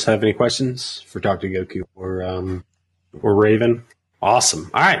anyone else have any questions for Dr. Goku or Raven? Awesome.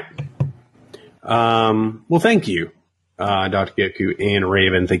 All right. Well, thank you, Dr. Goku and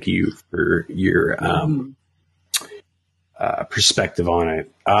Raven. Thank you for your perspective on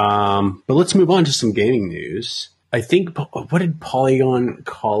it. But let's move on to some gaming news. I think, what did Polygon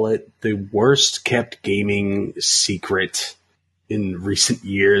call it? The worst kept gaming secret in recent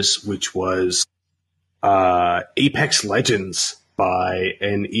years, which was Apex Legends by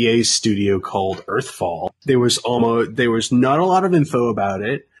an EA studio called Earthfall. There was not a lot of info about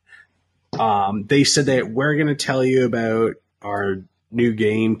it. They said that we're going to tell you about our new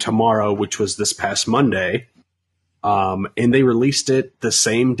game tomorrow, which was this past Monday. And they released it the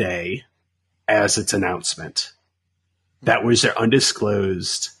same day as its announcement. That was their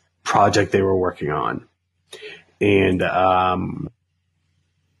undisclosed project they were working on. And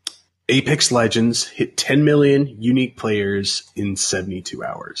Apex Legends hit 10 million unique players in 72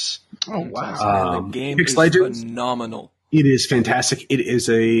 hours. Oh, wow. The game Apex is Legends, phenomenal. It is fantastic. It is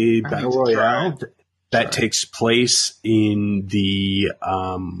a battle royale that takes place in the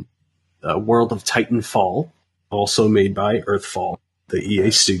world of Titanfall, also made by Earthfall, the EA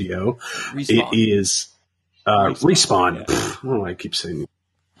studio. Respawn. It is Respawn. Yeah. I don't know why I keep saying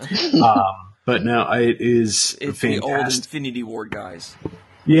but no, it is It's fantastic. the old Infinity Ward guys.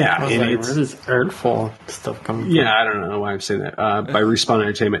 Yeah, I was and like, it's where does Earthfall stuff come from? I don't know why I'm saying that. By Respawn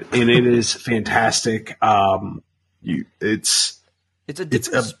Entertainment, and it is fantastic. It's a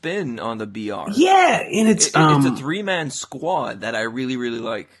different spin on the BR. Yeah, and it's a 3-man squad that I really, really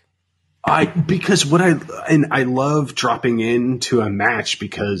like. Because I love dropping into a match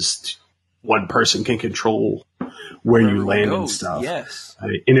because one person can control where you land and stuff. Yes.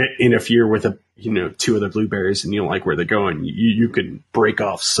 And if you're with two other blueberries and you don't like where they're going, you can break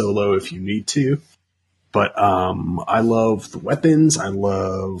off solo if you need to. But I love the weapons. I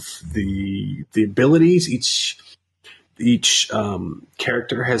love the abilities. Each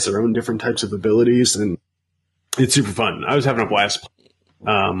character has their own different types of abilities, and it's super fun. I was having a blast.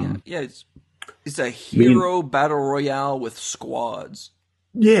 It's a hero battle royale with squads.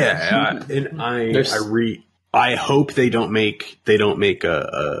 Yeah, and I hope they don't make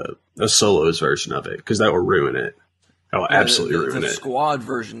a solos version of it, because that will ruin it. That will absolutely ruin it. The squad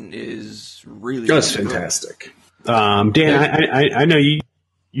version is really just fantastic. Dan, I know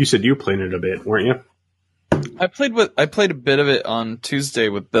you said you were playing it a bit, weren't you? I played a bit of it on Tuesday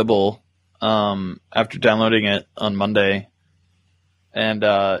with Bibble after downloading it on Monday. And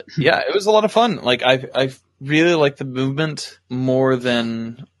it was a lot of fun. Like I really like the movement more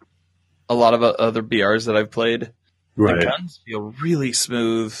than a lot of other BRs that I've played. Right. The guns feel really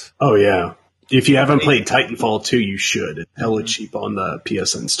smooth. Oh yeah. If you haven't played Titanfall 2, you should. It's hella cheap on the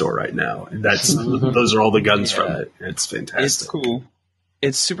PSN store right now. And those are all the guns from it. It's fantastic. It's cool.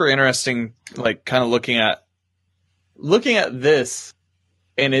 It's super interesting, like kind of looking at this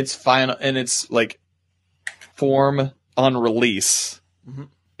and its final and its like form on release. Mm-hmm.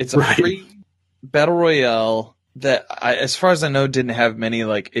 It's a free battle royale that, as far as I know, didn't have many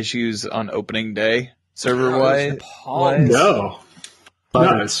like issues on opening day server wise. No,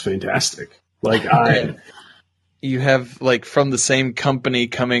 it's fantastic. Like you have like from the same company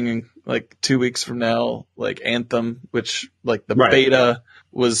coming like 2 weeks from now, like Anthem, which like the beta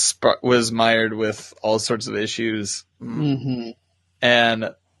was mired with all sorts of issues,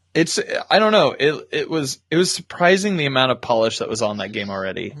 and it's, I don't know, it was surprising the amount of polish that was on that game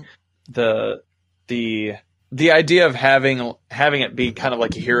already. The idea of having it be kind of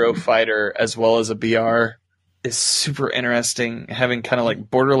like a hero fighter as well as a BR is super interesting. Having kind of like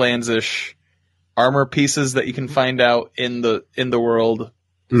Borderlands-ish armor pieces that you can find out in the world.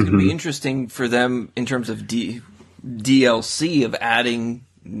 It's going to be interesting for them in terms of DLC of adding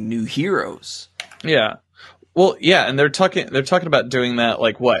new heroes. Yeah. Well, yeah, and they're talking about doing that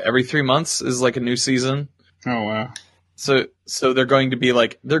like what, every 3 months is like a new season. Oh wow. So they're going to be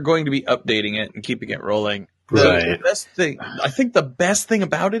updating it and keeping it rolling. Right. I think the best thing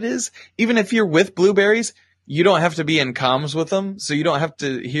about it is, even if you're with blueberries, you don't have to be in comms with them, so you don't have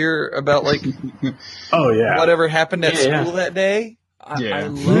to hear about like whatever happened at school that day. I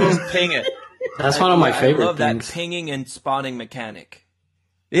love ping it. That's one of my favorite I love things. that pinging and spawning mechanic.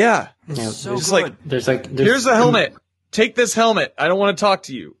 Yeah. It's so it's good. Like, here's a helmet. Take this helmet. I don't want to talk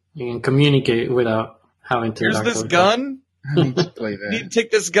to you. You can communicate without having to. Here's this gun. I need to play that. You need to take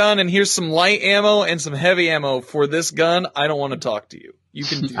this gun, and here's some light ammo and some heavy ammo for this gun. I don't want to talk to you. You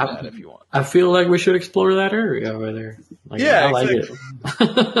can do that if you want. I feel like we should explore that area over there. Like, yeah, I like exactly.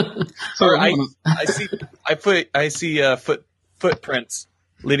 it. I see footprints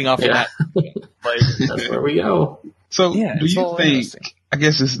leading off of that. That's where we go. So, do you think? I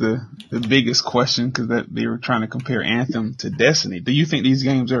guess it's the biggest question, because that they were trying to compare Anthem to Destiny. Do you think these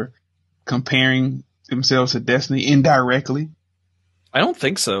games are comparing themselves to Destiny indirectly? I don't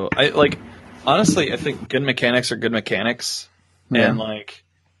think so. Honestly, I think good mechanics are good mechanics, and like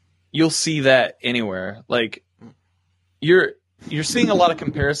you'll see that anywhere. Like you're seeing a lot of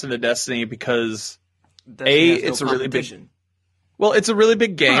comparison to Destiny because it's a really big. Well, it's a really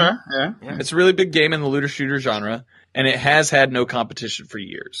big game. Yeah. It's a really big game in the looter shooter genre, and it has had no competition for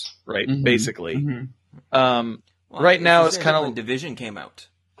years, right? Mm-hmm. Basically. Mm-hmm. Right now it's kind of when Division came out.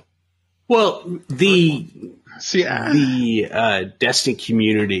 Well, the Destiny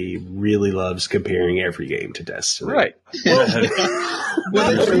community really loves comparing every game to Destiny. Right. They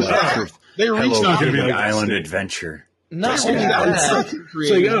reached out to Big me. Island Adventure. Not only that.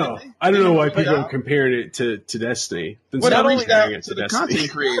 It's like, I don't know why people are comparing it to Destiny. Not only that, to the content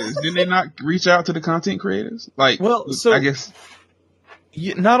creators. Did they not reach out to the content creators? Like, well, so I guess.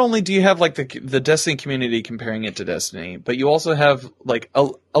 Not only do you have like the Destiny community comparing it to Destiny, but you also have like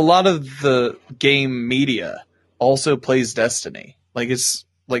a lot of the game media also plays Destiny. Like it's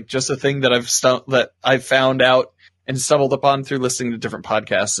like just a thing that I've found out and stumbled upon through listening to different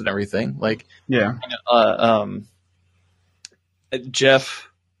podcasts and everything. Like Jeff,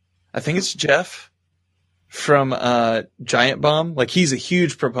 I think it's Jeff from Giant Bomb. Like he's a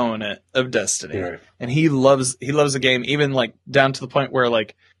huge proponent of Destiny, and he loves the game, even like down to the point where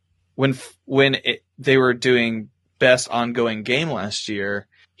like when they were doing best ongoing game last year,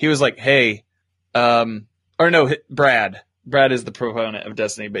 he was like, hey, Brad is the proponent of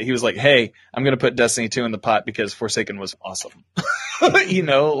Destiny, but he was like, hey, I'm going to put Destiny 2 in the pot because Forsaken was awesome.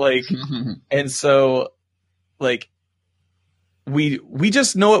 And so, like, we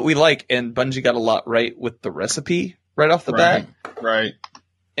just know what we like, and Bungie got a lot right with the recipe right off the bat. Right.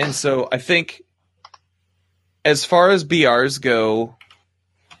 And so I think as far as BRs go,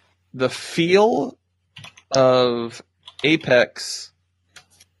 the feel of Apex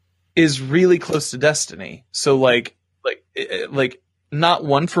is really close to Destiny. So like not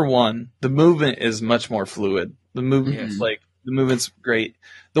one for one. The movement is much more fluid. The movement, the movement's great.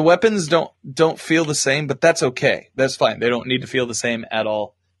 The weapons don't feel the same, but that's okay. That's fine. They don't need to feel the same at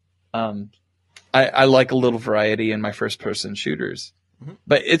all. I like a little variety in my first-person shooters,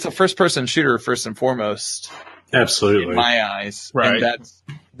 but it's a first-person shooter first and foremost. Absolutely, in my eyes, right? And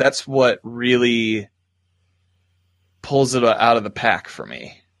that's what really pulls it out of the pack for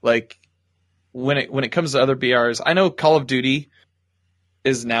me. Like when it comes to other BRs, I know Call of Duty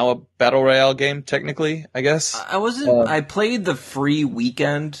is now a battle royale game, technically, I guess. I played the free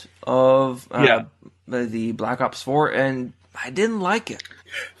weekend of the Black Ops 4, and I didn't like it.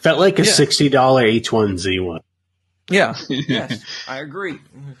 Felt like a $60 H1Z1. Yeah. Yes, I agree.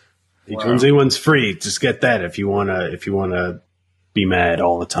 H1Z1's free. Just get that if you wanna be mad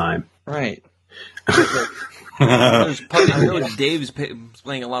all the time. Right. I know Dave's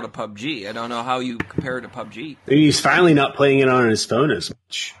playing a lot of PUBG. I don't know how you compare it to PUBG. He's finally not playing it on his phone as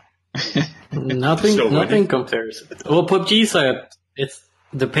much. Nothing compares. Well, PUBG's it's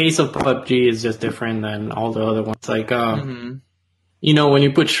the pace of PUBG is just different than all the other ones. Like, you know, when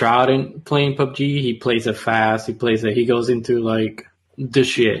you put Shroud in playing PUBG, he plays it fast. He goes into like the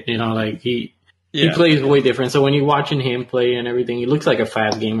shit. You know, like he plays way different. So when you're watching him play and everything, he looks like a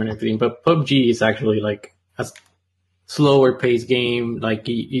fast gamer and everything. But PUBG is actually like a slower paced game. Like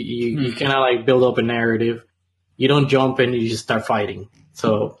you kind of like build up a narrative. You don't jump and you just start fighting.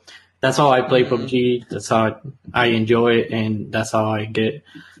 So that's how I play PUBG. That's how I enjoy it, and that's how I get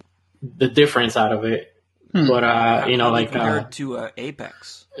the difference out of it. But you know, like compared to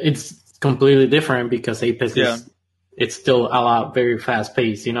Apex, it's completely different because Apex is it's still a lot very fast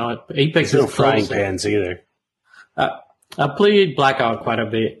paced. You know, Apex There's is no frying closer. pans either. I played Blackout quite a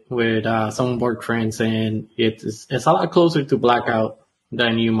bit with some work friends, and it's a lot closer to Blackout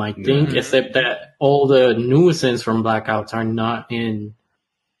than you might think. Except that all the nuisance from Blackouts are not in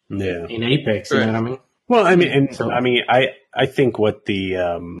Apex. You know what I mean? Well, I mean, I think what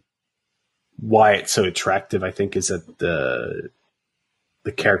the why it's so attractive, I think, is that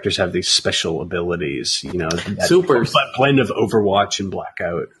the characters have these special abilities, you know, supers, that blend of Overwatch and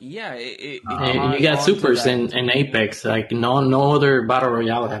Blackout. Yeah, you got supers in Apex. Like no other battle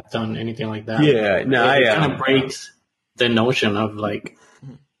royale have done anything like that. Yeah, no, it kind of breaks the notion of like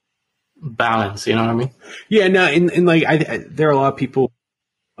balance. You know what I mean? Yeah, no, and like there are a lot of people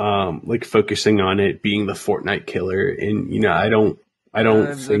like focusing on it being the Fortnite killer, and you know, I don't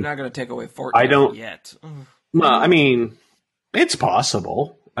they're think not going to take away Fortnite yet. Well, I mean, it's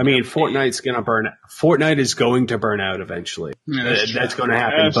possible. I mean, Fortnite is going to burn out eventually. Yeah, that's going to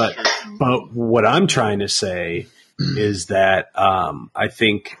happen. But what I'm trying to say is that I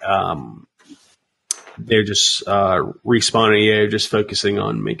think they're just respawning. They're just focusing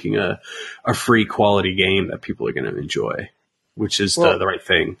on making a free quality game that people are going to enjoy, which is the right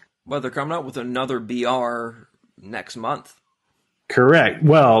thing. Well, they're coming out with another BR next month. Correct.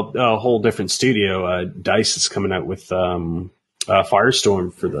 Well, a whole different studio. DICE is coming out with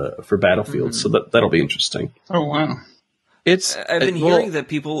Firestorm for Battlefield, so that'll be interesting. Oh wow! I've been hearing that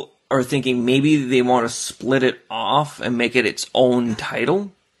people are thinking maybe they want to split it off and make it its own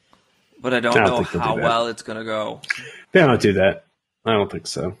title, but I don't know how well it's going to go. They don't do that. I don't think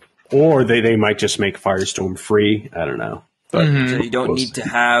so. Or they might just make Firestorm free. I don't know. But so you don't need to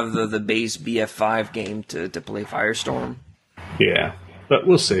have the base BF5 game to play Firestorm. Yeah, but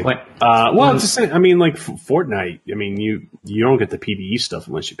we'll see. Well, it's the same. I mean, like Fortnite. I mean, you don't get the PvE stuff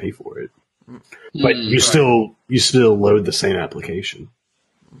unless you pay for it, but you still load the same application.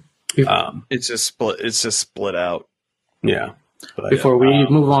 It's just split out. Yeah. But, before we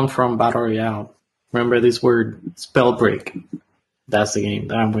move on from Battle Royale, remember this word Spellbreak. That's the game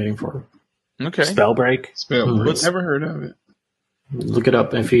that I'm waiting for. Okay. Spellbreak. Never heard of it. Look it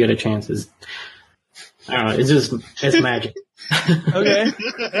up if you get a chance. I don't know. It's magic. Okay.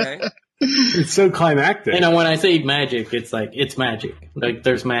 It's so climactic. And when I say magic, it's like it's magic. Like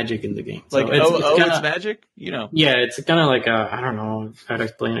there's magic in the game. Like so it's magic. You know. Yeah, it's kind of like I don't know how to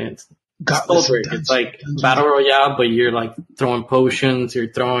explain it. It's It's like battle royale, but you're like throwing potions,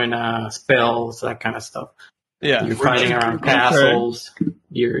 you're throwing spells, that kind of stuff. Yeah. You're fighting around castles.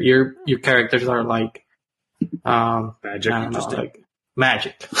 Your characters are like Magic. I don't know, like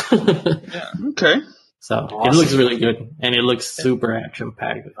magic. Yeah. Okay. So it looks really good, and it looks super action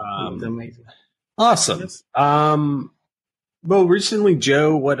packed. It's amazing. Awesome. Well, recently,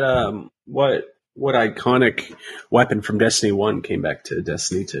 Joe, what iconic weapon from Destiny 1 came back to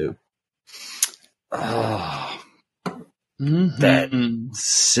Destiny 2? Oh, Mhm. that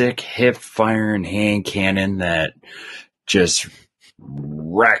sick hip firing hand cannon that just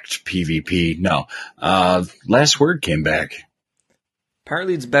wrecked PvP. No, Last Word came back.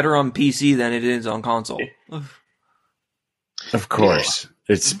 Apparently, it's better on PC than it is on console. Of course,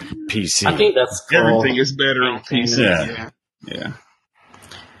 it's PC. I think that's Everything is better on PC. Yeah. Yeah.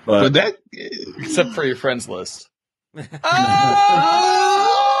 but But that. Except for your friends list.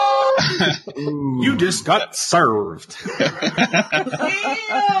 You just got served.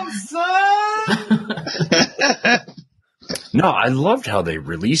 no, I loved how they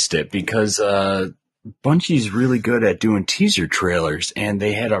released it because Bungie's really good at doing teaser trailers, and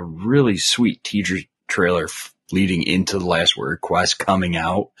they had a really sweet teaser trailer leading into the Last Word quest coming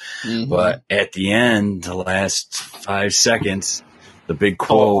out. Mhm. But at the end, the last 5 seconds, the big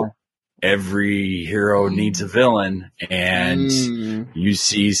quote, every hero needs a villain, and you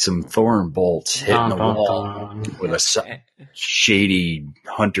see some thorn bolts hitting the wall with a shady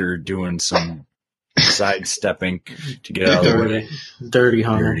hunter doing some sidestepping to get out of the way. Dirty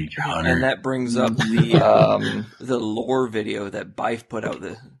hunter. Dirty hunter. And that brings up the lore video that Bife put out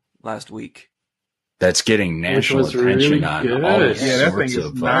last week. That's getting national was attention really on good. all Yeah, that sorts thing is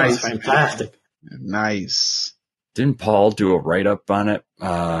of. nice. Fantastic. Nice. Didn't Paul do a write up on it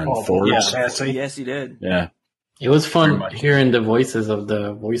on Forbes? Yes, he did. Yeah. It was fun hearing the voices of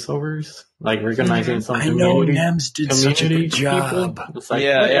the voiceovers, like recognizing some I know community. Nems did such a good job. People. It's like,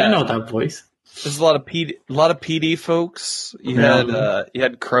 Yeah, I know that voice. There's a lot of PD folks. You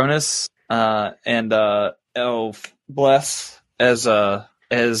had Cronus and Bless as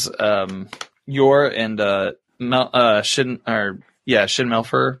Yor and Shin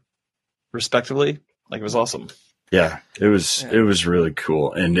Melfer, respectively. Like, it was awesome. Yeah, it was really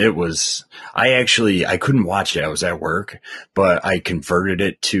cool. And I couldn't watch it. I was at work, but I converted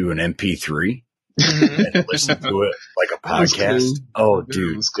it to an MP3 and listened to it like a podcast. Cool. Oh,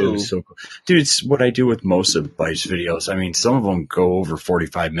 dude, It was cool. it was so cool. Dude, it's what I do with most of Bite's videos. I mean, some of them go over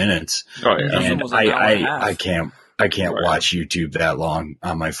 45 minutes. Oh, yeah. And Almost an hour and a half. I can't watch YouTube that long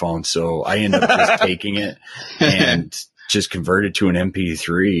on my phone. So I end up just taking it and just convert it to an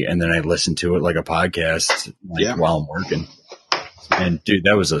MP3, and then I listen to it like a podcast while I'm working. And dude,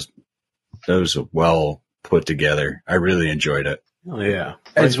 that was a well put together. I really enjoyed it. Oh yeah.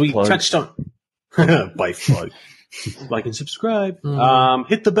 As we touched on Bife plug. Like and subscribe.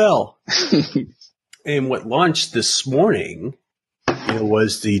 Hit the bell. And what launched this morning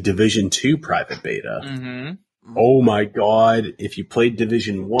was the Division 2 private beta. Mm-hmm. Oh my god, if you played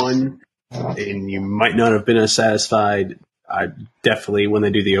Division 1 and you might not have been as satisfied, I definitely, when they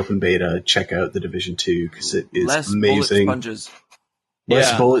do the open beta, check out the Division 2 because it is Less amazing. bullet sponges.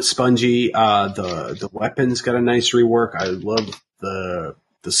 Less bullet spongy. The weapons got a nice rework. I love the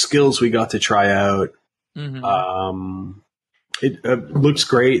skills we got to try out. Mm-hmm. It looks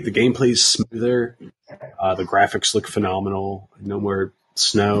great. The gameplay's smoother. The graphics look phenomenal. No more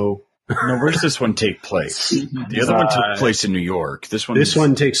snow. No, where's this one take place? The other one took place in New York. This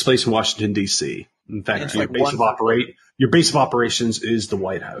one takes place in Washington, D.C. In fact, It's your base of operations is the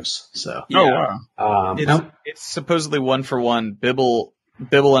White House. So, Yeah. wow. It's supposedly 1-for-1. Bibble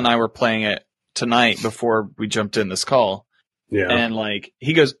and I were playing it tonight before we jumped in this call. yeah. And like,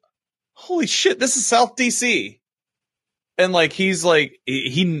 he goes, holy shit, this is South DC. And like, he's like,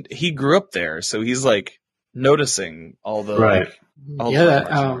 he grew up there. So he's like noticing all the, Right. like, all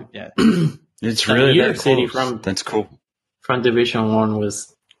Yeah, the it's New really York that City close. That's cool. from Division 1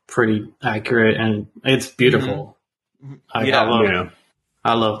 was pretty accurate, and it's beautiful. I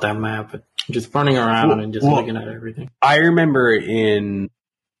love that map. Just running around and just looking at everything. I remember in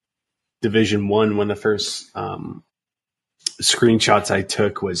Division 1 when the first screenshots I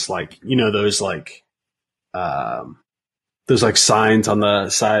took was like, those like signs on the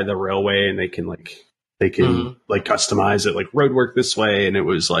side of the railway, and they can like customize it, like roadwork this way, and it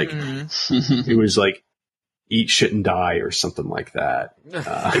was like it was like eat shit and die or something like that.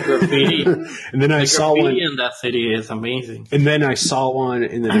 The graffiti. And then I saw one in that city is amazing. And then I saw one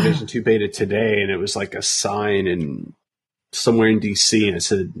in the Division 2 beta today, and it was like a sign in somewhere in DC, and it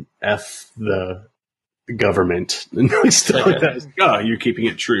said "F the government" and stuff like that. Oh, you're keeping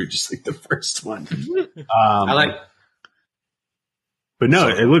it true, just like the first one. I like. But no,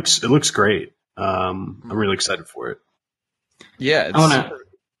 it looks great. I'm really excited for it. Yeah,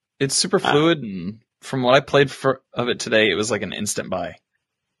 it's super fluid, and from what I played of it today, it was like an instant buy.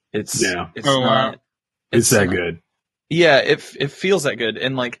 It's that good. Yeah, it feels that good,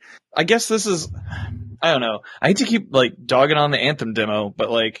 and like I guess this is, I don't know. I hate to keep like dogging on the Anthem demo, but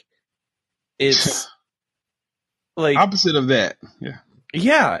like it's like opposite of that.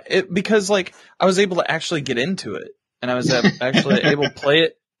 Yeah, because like I was able to actually get into it, and I was actually able to play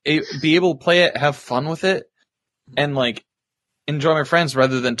it, have fun with it, and like enjoy my friends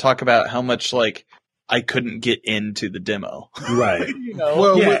rather than talk about how much like I couldn't get into the demo. Right. You know?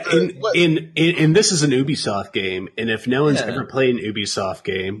 Well, yeah, and this is an Ubisoft game, and if no one's ever played an Ubisoft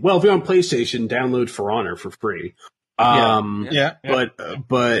game, well, if you're on PlayStation, download For Honor for free. But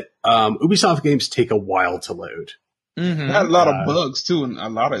Ubisoft games take a while to load. Mm-hmm. Got a lot of bugs too in a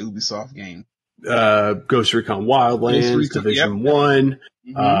lot of Ubisoft games. Ghost Recon Wildlands, Division 1,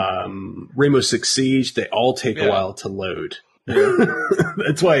 Rainbow Six Siege, they all take a while to load.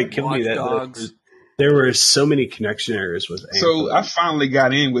 That's why it killed me that there were so many connection errors with Anthem. So I finally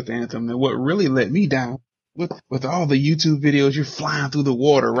got in with Anthem, and what really let me down with all the YouTube videos, you're flying through the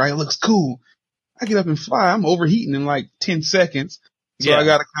water, right? It looks cool. I get up and fly, I'm overheating in like 10 seconds. So I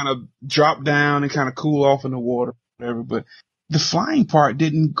gotta kind of drop down and kind of cool off in the water, whatever. But the flying part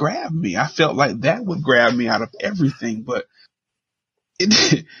didn't grab me. I felt like that would grab me out of everything, but it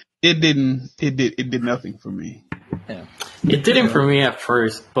did nothing for me. Yeah. It didn't for me at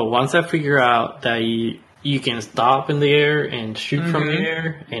first, but once I figure out that you can stop in the air and shoot from the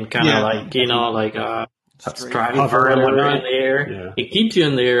air and kind of like, stride further in the air, it keeps you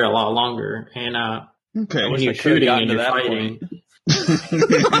in the air a lot longer. And when you're shooting and you're fighting, I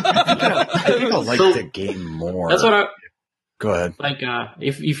think I like the game more. That's what Go ahead. Like,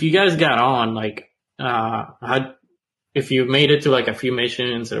 if you guys got on, like, if you made it to like a few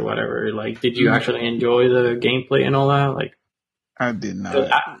missions or whatever, like, did you actually enjoy the gameplay and all that? Like, I did not.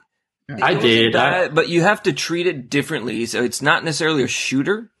 I did. But you have to treat it differently. So it's not necessarily a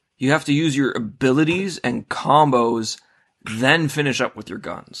shooter. You have to use your abilities and combos, then finish up with your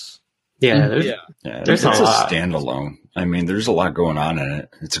guns. Yeah, there's a lot. Standalone. I mean, there's a lot going on in it.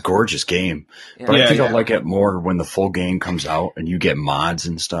 It's a gorgeous game, but I think I'll like it more when the full game comes out and you get mods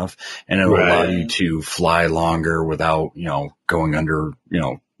and stuff, and it'll allow you to fly longer without, going under,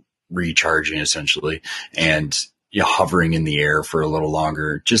 recharging essentially, and hovering in the air for a little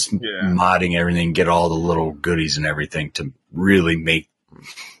longer. Just modding everything, get all the little goodies and everything to really make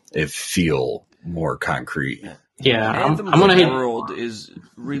it feel more concrete. Yeah, Anthem's world is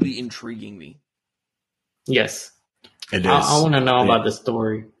really intriguing me. Yes. It is. I want to know about the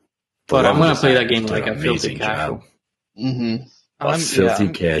story. But I'm going to play that game like a filthy casual. Filthy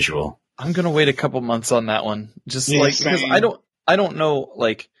casual. I'm going to wait a couple months on that one. Just because I don't know,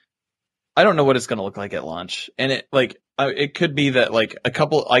 like, I don't know what it's going to look like at launch. And it could be that like I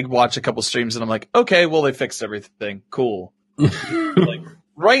watch a couple streams and I'm like, okay, well, they fixed everything. Cool. Like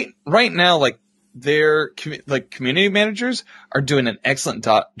right now, like, their community managers are doing an excellent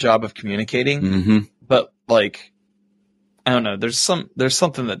job of communicating, but like, I don't know, there's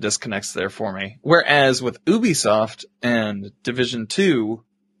something that disconnects there for me. Whereas with Ubisoft and Division 2,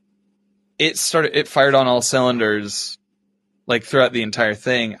 it fired on all cylinders, like throughout the entire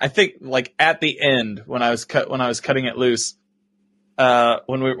thing. I think like at the end when I was cutting it loose,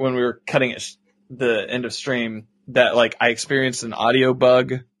 when we were cutting it the end of stream, that like I experienced an audio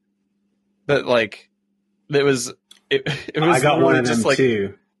bug. That like, it was. I got one of them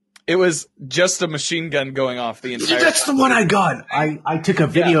too. It was just a machine gun going off the entire. That's the one I got. I took a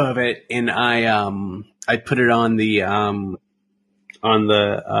video of it and I put it on the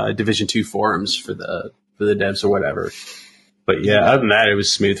Division 2 forums for the devs or whatever. But other than that, it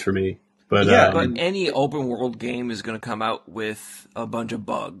was smooth for me. But but any open world game is going to come out with a bunch of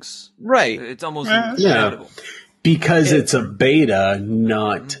bugs. Right. It's almost inevitable. Because it's a beta,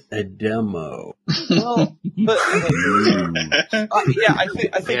 not a demo. Well, but I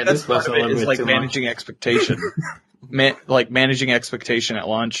think that's part of it is like managing expectation, like managing expectation at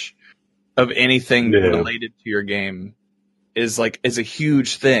launch of anything related to your game is a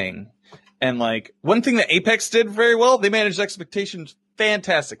huge thing. And like one thing that Apex did very well, they managed expectations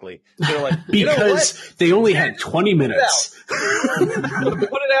fantastically. They're like, because they only had 20 minutes. Put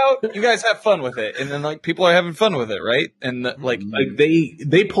it out. You guys have fun with it, and then like people are having fun with it, right? And like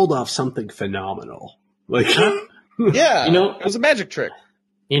they pulled off something phenomenal. Like, it was a magic trick.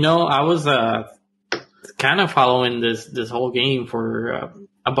 I was kind of following this whole game for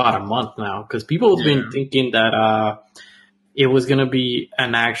about a month now because people have been thinking that it was going to be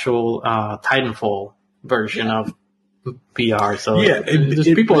an actual Titanfall version of PR. So Yeah, there's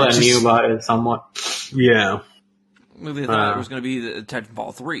people that knew about it somewhat. Yeah. Maybe they thought it was going to be the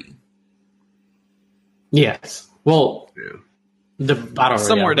Titanfall 3. Yes. Well, Yeah. the battle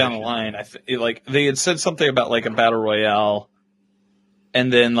Somewhere royale down the version. line, like they had said something about like a battle royale,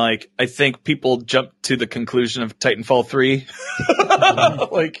 and then like I think people jumped to the conclusion of Titanfall 3,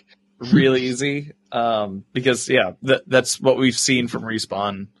 like really easy, because that's what we've seen from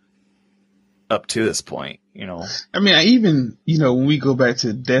Respawn up to this point. You know, I mean, I even, when we go back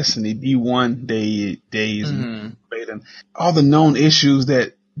to Destiny D1 days Mm-hmm. and beta, and all the known issues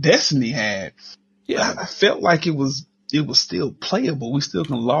that Destiny had, yeah, I felt like it was still playable. We still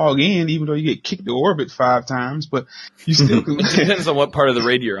can log in, even though you get kicked to orbit 5 times, but you still can. it depends on what part of the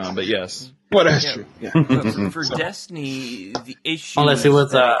raid you're on, but yes. Well, that's true. Yeah. But for Destiny, the issue Unless it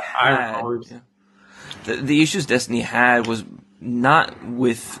was Iron Ores. The issues Destiny had was not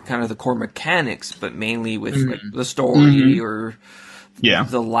with kind of the core mechanics, but mainly with like, the story or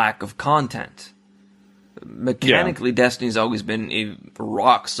the lack of content. Mechanically, Destiny's always been a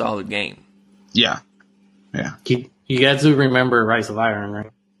rock solid game. Yeah. Yeah. You guys do remember Rise of Iron,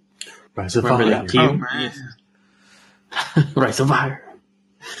 right? Rise of Remember Iron. that team? Rise of Iron.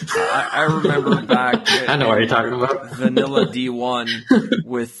 I remember back. I know what you're talking about. Vanilla D1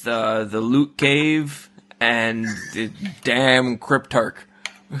 with the loot cave and the damn Cryptarch.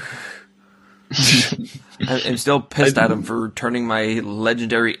 I'm still pissed at him for turning my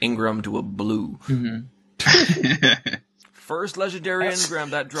legendary Ingram to a blue. First legendary Ingram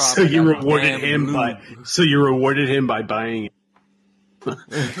that dropped. So you rewarded him by buying it. But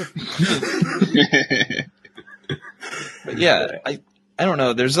yeah, I don't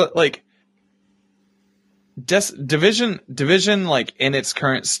know. There's like Division like in its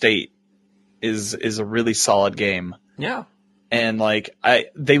current state is a really solid game. Yeah. And like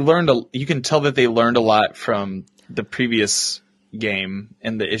you can tell that they learned a lot from the previous game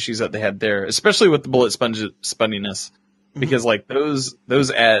and the issues that they had there, especially with the bullet spunniness. Because like those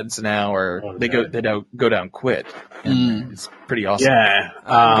ads now they go down quick. And it's pretty awesome. Yeah.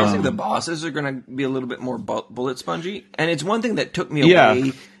 I'm guessing the bosses are going to be a little bit more bullet spongy. And it's one thing that took me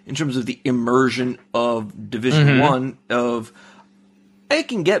away in terms of the immersion of Division 1 of I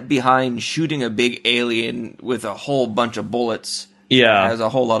can get behind shooting a big alien with a whole bunch of bullets that has a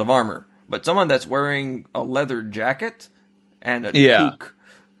whole lot of armor. But someone that's wearing a leather jacket and a toque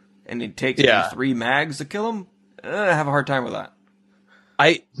and it takes me 3 mags to kill him, I have a hard time with that.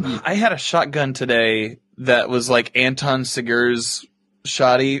 I had a shotgun today that was like Anton Segur's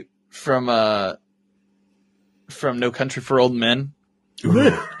shotty from No Country for Old Men,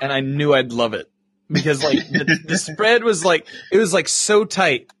 and I knew I'd love it because like the spread was like it was like so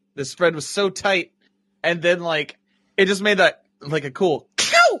tight. The spread was so tight, and then like it just made that like a cool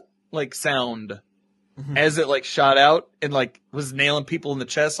like sound as it like shot out and like was nailing people in the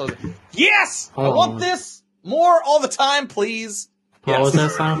chest. I was like, yes, I want this more all the time, please. What was that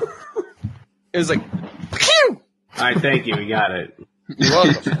sound? It was like, pew! All right, thank you. We got it. You're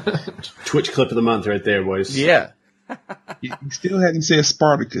welcome. Twitch clip of the month right there, boys. Yeah. You still haven't said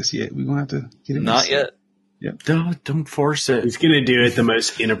Spartacus yet. We're going to have to get it. Not yet. Yep. Don't force it. He's going to do it at the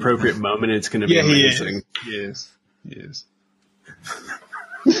most inappropriate moment. It's going to be amazing. Yes. Yes.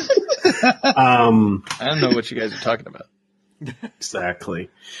 I don't know what you guys are talking about.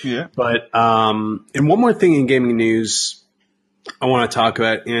 Exactly. Yeah. But and one more thing in gaming news I want to talk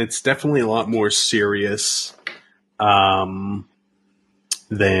about, and it's definitely a lot more serious than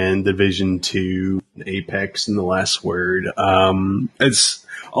Division 2, Apex, and The Last Word. As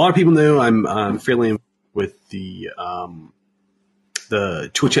a lot of people know, I'm fairly with the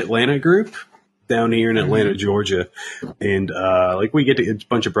Twitch Atlanta group down here in Atlanta, Georgia. And like we get a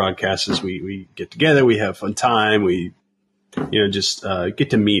bunch of broadcasters, we get together, we have fun time, we just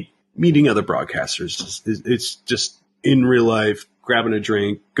get to meeting other broadcasters. It's just in real life, grabbing a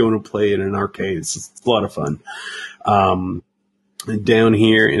drink, going to play in an arcade. It's a lot of fun. Down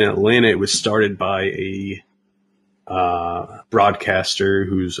here in Atlanta, it was started by a broadcaster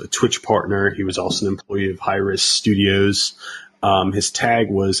who's a Twitch partner. He was also an employee of High Risk Studios. His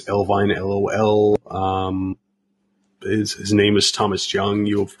tag was Elvine LOL. His name is Thomas Young.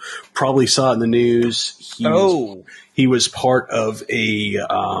 You've probably saw it in the news. He was part of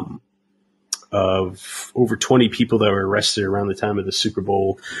of over 20 people that were arrested around the time of the Super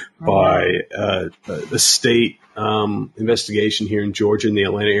Bowl by a state investigation here in Georgia in the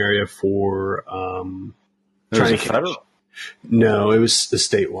Atlanta area for trying to federal. No, it was the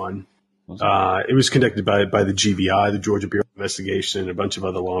state one. It was conducted by the GBI, the Georgia Bureau of Investigation, and a bunch of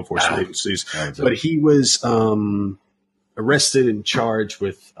other law enforcement agencies. But he was arrested and charged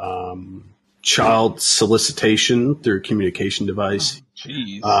with child solicitation through a communication device.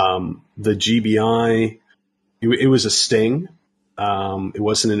 Jeez. The GBI, it was a sting. It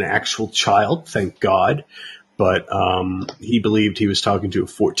wasn't an actual child, thank God, but he believed he was talking to a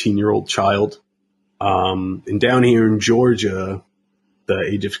 14-year-old child. And down here in Georgia, the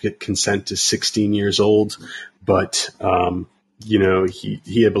age of consent is 16 years old, but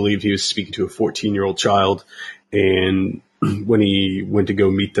he had believed he was speaking to a 14-year-old child, and when he went to go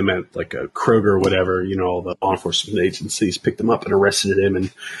meet them at like a Kroger or whatever, all the law enforcement agencies picked him up and arrested him,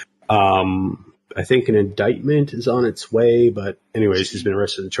 and I think an indictment is on its way, but anyways, he's been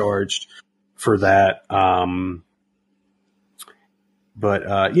arrested and charged for that.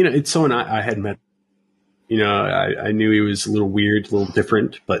 It's someone I had met. I knew he was a little weird, a little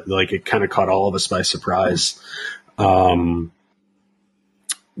different, but like it kind of caught all of us by surprise. But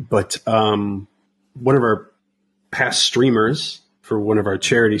one of our past streamers for one of our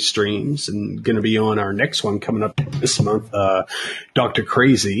charity streams and going to be on our next one coming up this month, Dr.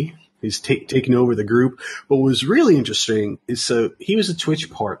 Crazy, he's taking over the group. What was really interesting is he was a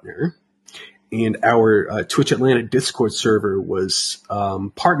Twitch partner, and our Twitch Atlanta Discord server was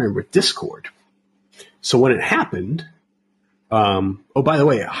partnered with Discord. So when it happened, by the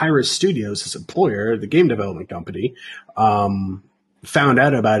way, Hi-Res Studios, his employer, the game development company, found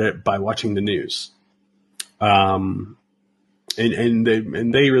out about it by watching the news. And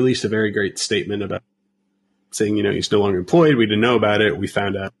they released a very great statement about saying, he's no longer employed. We didn't know about it. We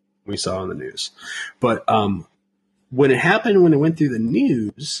found out. We saw on the news. But when it happened, when it went through the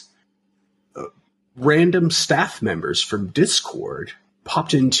news, random staff members from Discord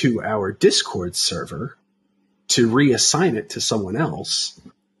popped into our Discord server to reassign it to someone else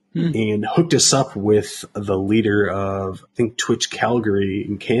and hooked us up with the leader of, I think, Twitch Calgary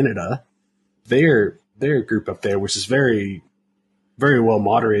in Canada. Their group up there, which is very, very well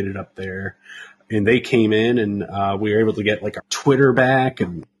moderated up there. And they came in and we were able to get like our Twitter back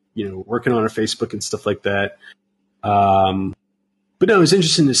and, working on our Facebook and stuff like that. But no, it was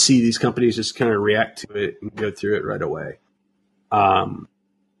interesting to see these companies just kind of react to it and go through it right away.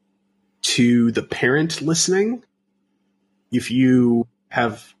 To the parent listening, if you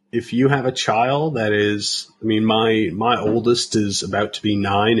have a child that is, my oldest is about to be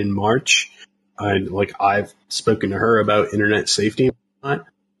 9 in March, and like I've spoken to her about internet safety and whatnot.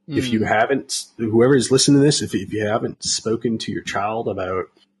 If you haven't, whoever is listening to this, if you haven't spoken to your child about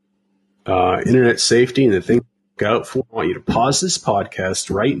internet safety and the things to look out for, I want you to pause this podcast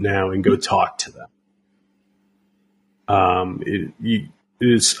right now and go talk to them.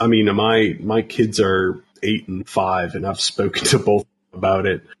 My kids are 8 and 5, and I've spoken to both about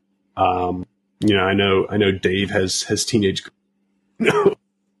it. I know Dave has teenage. So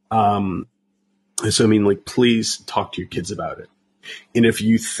please talk to your kids about it. And if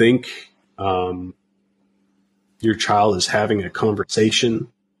you think your child is having a conversation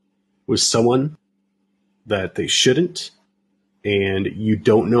with someone that they shouldn't, and you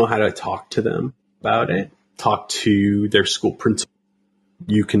don't know how to talk to them about it, talk to their school principal.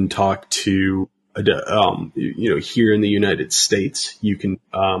 You can talk to, here in the United States, you can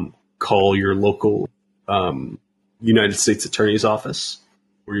call your local United States Attorney's Office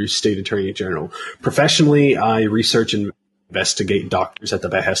or your state attorney general. Professionally, I research and investigate doctors at the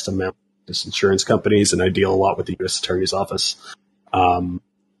behest of malpractice insurance companies, and I deal a lot with the U.S. Attorney's Office.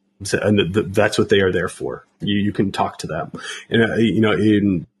 That's what they are there for. You can talk to them.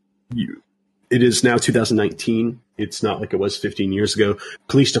 And, it is now 2019. It's not like it was 15 years ago.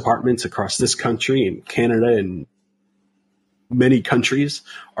 Police departments across this country and Canada and many countries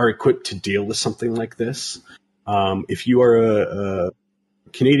are equipped to deal with something like this. If you are a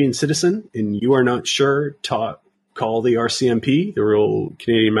Canadian citizen and you are not sure, call the RCMP, the Royal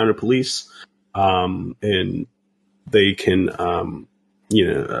Canadian Mounted Police, and they can,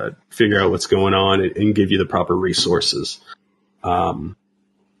 figure out what's going on and give you the proper resources.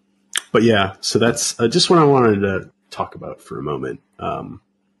 But yeah, so that's just what I wanted to talk about for a moment.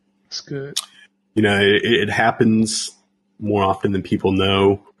 That's good. It happens more often than people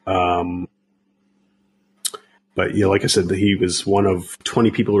know. But like I said, he was one of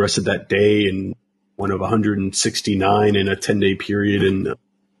 20 people arrested that day and one of 169 in a 10-day period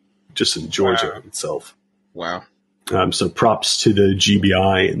just in Georgia itself. Wow. So props to the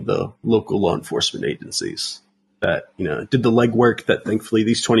GBI and the local law enforcement agencies that, did the legwork, that thankfully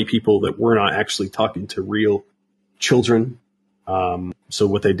these 20 people that were not actually talking to real children. So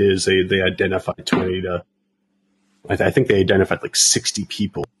what they did is they identified 20 to, I think they identified like 60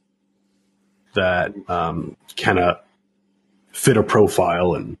 people that kind of fit a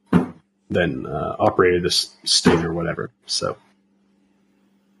profile and then operated this sting or whatever. So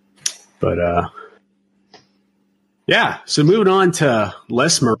But yeah. So moving on to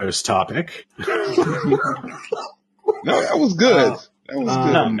less morose topic. No, that was good. That was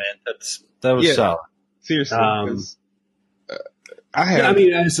good. No, man, that was solid. Seriously, 'cause, I Yeah, I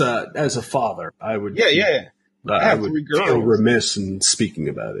mean, as a father, I would. Yeah. I have would 3 girls. feel remiss in speaking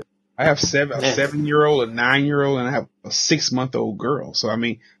about it. I have a 7-year-old, a 9-year-old, and I have a 6-month-old girl. So I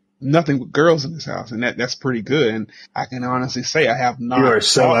mean, nothing but girls in this house, and that's pretty good. And I can honestly say I have not. You are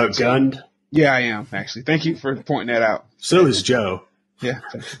so outgunned. Yeah, I am actually. Thank you for pointing that out. So is Joe. Yeah.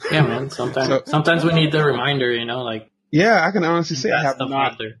 Yeah, man. Sometimes we need the reminder, like. Yeah, I can honestly say I have stuff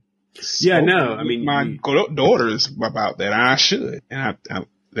not. out there. Yeah, no, I mean, my daughters about that, and I should, and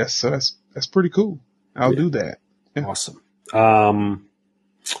that's pretty cool. I'll do that. Yeah. Awesome. Dr.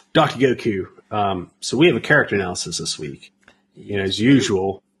 Goku. So we have a character analysis this week. As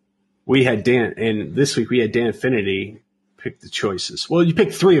usual, we had Dan, and this week we had Danfinity pick the choices. Well, you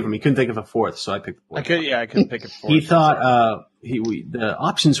picked 3 of them. You couldn't think of a 4th, so I picked the 4th. I couldn't pick a 4th. He thought the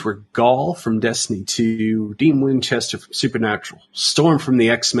options were Gaul from Destiny 2, Dean Winchester from Supernatural, Storm from the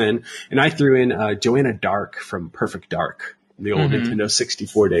X-Men, and I threw in Joanna Dark from Perfect Dark, the old Nintendo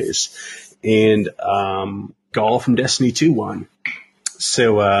 64 days, and Gaul from Destiny 2 won.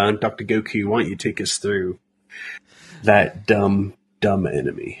 So, Dr. Goku, why don't you take us through that dumb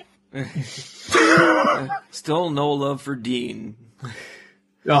enemy? Still no love for Dean.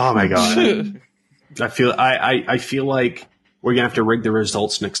 Oh my god! I feel like we're gonna have to rig the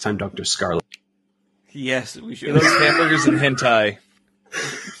results next time, Dr. Scarlet. Yes, we should. Those hamburgers and hentai.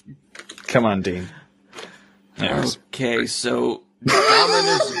 Come on, Dean. Anyways. Okay, so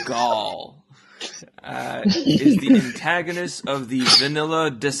Dominus Gaul is the antagonist of the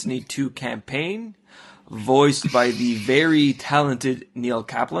vanilla Destiny 2 campaign, voiced by the very talented Neil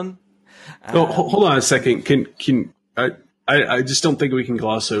Kaplan. Hold on a second. Can I just don't think we can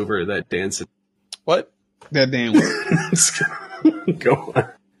gloss over that dance. What? That damn word. Go on.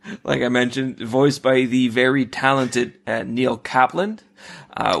 Like I mentioned, voiced by the very talented Neil Kaplan.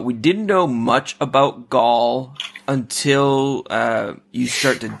 We didn't know much about Gaul until you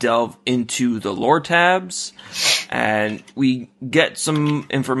start to delve into the lore tabs, and we get some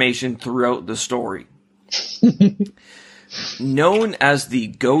information throughout the story. Known as the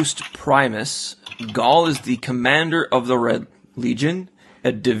Ghost Primus, Gaul is the commander of the Red Legion,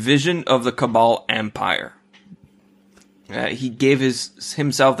 a division of the Cabal Empire. He gave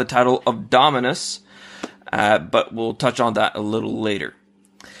himself the title of Dominus, but we'll touch on that a little later.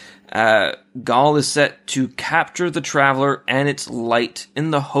 Gaul is set to capture the Traveler and its light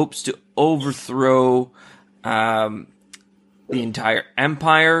in the hopes to overthrow the entire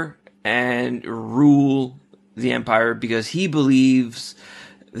empire and rule the empire, because he believes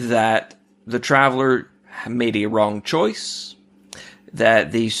that the Traveler made a wrong choice,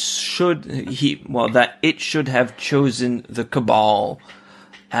 that it should have chosen the Cabal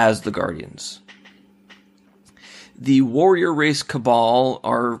as the Guardians. The warrior race Cabal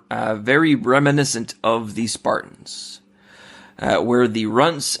are very reminiscent of the Spartans, where the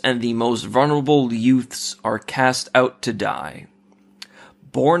runts and the most vulnerable youths are cast out to die.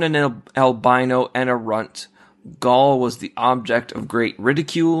 Born an albino and a runt, Gaul was the object of great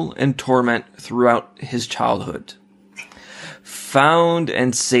ridicule and torment throughout his childhood. Found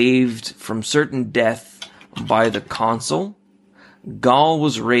and saved from certain death by the consul, Gaul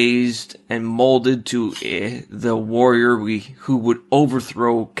was raised and molded to the warrior who would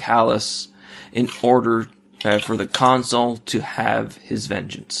overthrow Callus in order for the consul to have his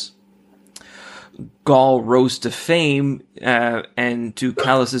vengeance. Gaul rose to fame and to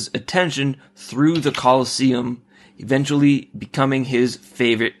Callus's attention through the Colosseum, eventually becoming his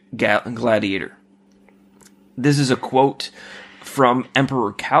favorite gladiator. This is a quote from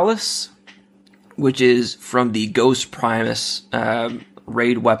Emperor Callus, which is from the Ghost Primus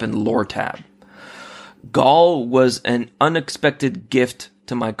raid weapon lore tab. Gaul was an unexpected gift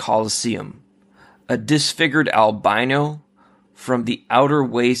to my Colosseum, a disfigured albino from the outer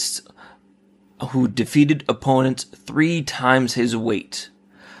wastes who defeated opponents 3 times his weight.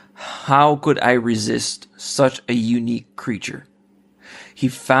 How could I resist such a unique creature? He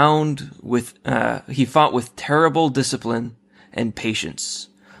fought with terrible discipline and patience.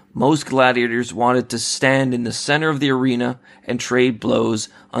 Most gladiators wanted to stand in the center of the arena and trade blows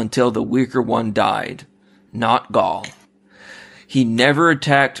until the weaker one died. Not Gaul. He never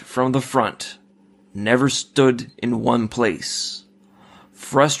attacked from the front, never stood in one place.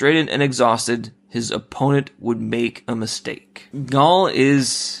 Frustrated and exhausted, his opponent would make a mistake. Gaul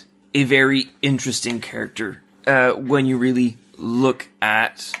is a very interesting character when you really look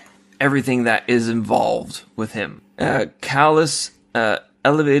at everything that is involved with him. Callus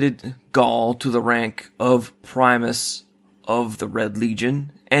elevated Gaul to the rank of Primus of the Red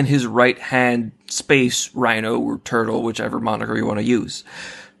Legion and his right-hand space rhino or turtle, whichever moniker you want to use.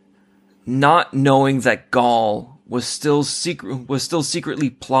 Not knowing that Gaul was still secretly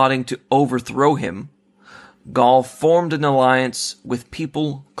plotting to overthrow him, Gaul formed an alliance with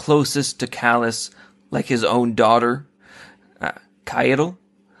people closest to Callus, like his own daughter, Caedal,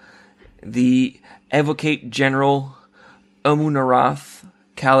 the evocate general Amunarath,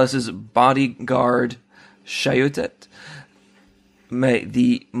 Callus's bodyguard Shayutet,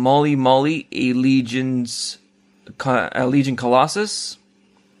 the Molly, a legion Colossus,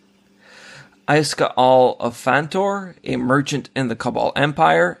 Aiska of Phantor, a merchant in the Cabal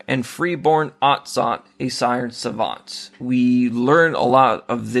Empire, and freeborn Otsot, a siren savant. We learn a lot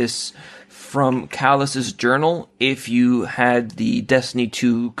of this from Callus's journal if you had the Destiny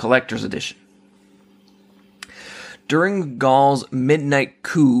 2 Collector's Edition. During Gaul's midnight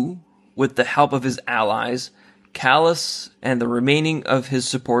coup, with the help of his allies, Callus and the remaining of his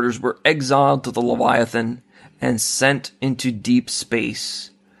supporters were exiled to the Leviathan and sent into deep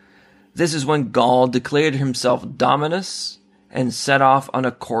space. This is when Gaul declared himself Dominus and set off on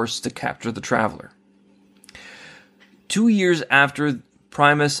a course to capture the Traveler. 2 years after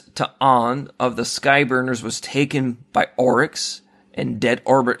Primus Ta'an of the Skyburners was taken by Oryx, and Dead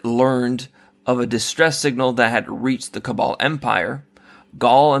Orbit learned of a distress signal that had reached the Cabal Empire,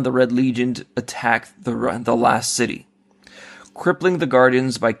 Gaul and the Red Legion attacked the last city, crippling the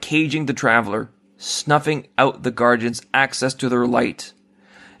Guardians by caging the Traveler, snuffing out the Guardians' access to their light,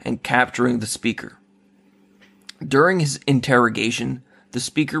 and capturing the Speaker. During his interrogation, the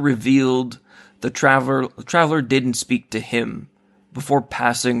Speaker revealed the Traveler didn't speak to him before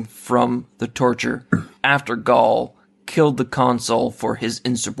passing from the torture after Gaul killed the consul for his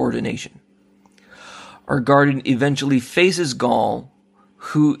insubordination. Our Guardian eventually faces Gaul,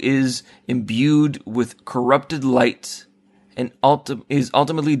 who is imbued with corrupted light and is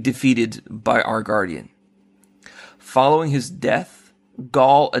ultimately defeated by our Guardian. Following his death,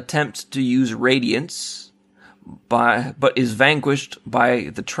 Gaul attempts to use Radiance, but is vanquished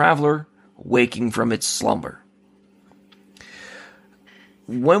by the Traveler waking from its slumber.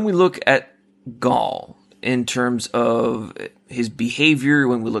 When we look at Gaul in terms of his behavior,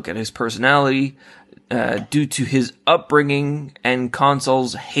 when we look at his personality, due to his upbringing and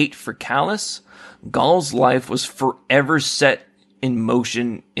Consul's hate for Callus, Gaul's life was forever set in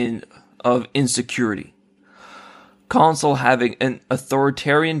motion of insecurity. Consul having an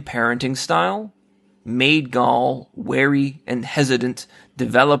authoritarian parenting style made Gaul wary and hesitant,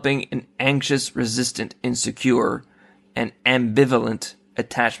 developing an anxious, resistant, insecure, and ambivalent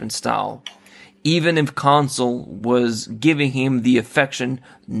attachment style, even if Consul was giving him the affection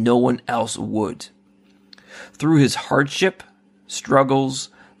no one else would. Through his hardship, struggles,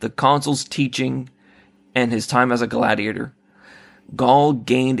 the Consul's teaching, and his time as a gladiator, Gaul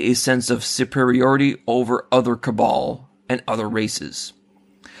gained a sense of superiority over other Cabal and other races.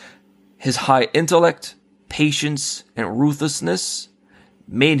 His high intellect, patience, and ruthlessness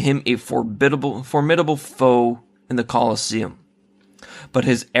made him a formidable foe in the Colosseum. But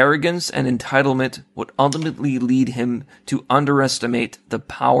his arrogance and entitlement would ultimately lead him to underestimate the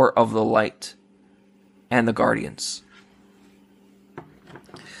power of the light and the Guardians.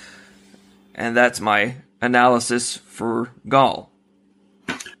 And that's my analysis for Gaul.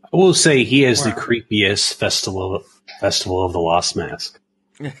 I will say he has the creepiest festival of the Lost Mask.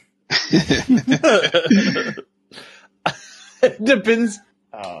 It depends.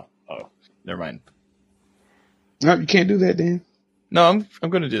 Oh, never mind. No, you can't do that, Dan. No, I'm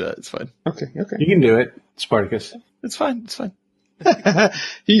going to do that. It's fine. Okay. You can do it, Spartacus. It's fine. It's fine.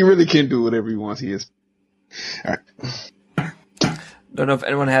 He really can do whatever he wants. He is. All right. Don't know if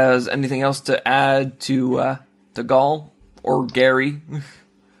anyone has anything else to add to Gaul or Gary.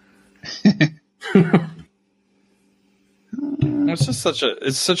 It's just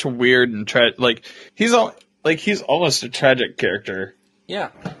such a weird and he's almost a tragic character. Yeah.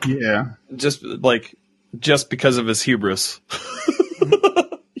 Yeah. Just because of his hubris.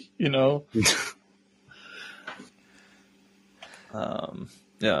 You know?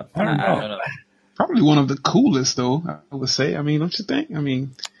 Yeah. I don't know. Probably one of the coolest, though, I would say. I mean, don't you think? I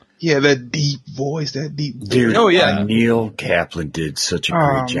mean, yeah, that deep voice, Dude, oh, yeah. Neil Kaplan did such a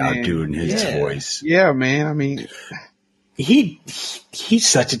great job doing his voice. Yeah, man. I mean, he's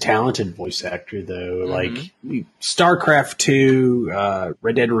such a talented voice actor, though. Mm-hmm. Like StarCraft 2,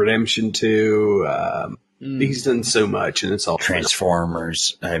 Red Dead Redemption 2. He's done so much, and it's all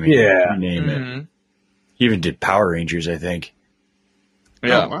Transformers. I mean, yeah, you name it. He even did Power Rangers, I think.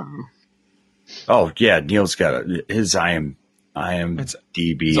 Yeah. Oh, wow. Oh yeah, Neil's got his I Am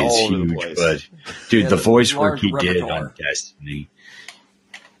IMDb all is over the huge, place. but dude, Yeah, the the voice work large he did repertoire. on Destiny,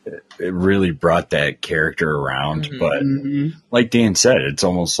 it really brought that character around. Mhm. But like Dan said, it's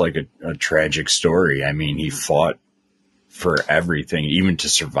almost like a tragic story. I mean, he fought for everything, even to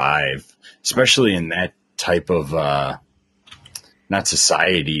survive, especially in that type of not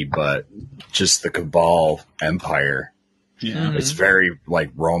society, but just the Cabal Empire. Yeah. It's very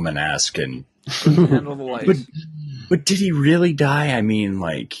like Romanesque and. Handle the lights. But did he really die? I mean,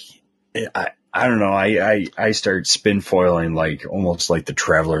 like, I don't know. I start spin foiling like almost like the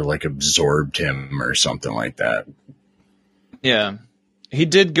Traveler like absorbed him or something like that. Yeah. He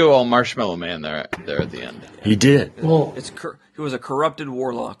did go all Marshmallow Man there at the end. He did. Well, He was a corrupted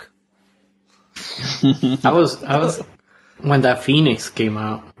warlock. I was when that Phoenix came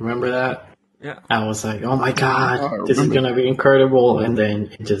out. Remember that? Yeah. I was like, oh my I god, this is remember. gonna be incredible, and then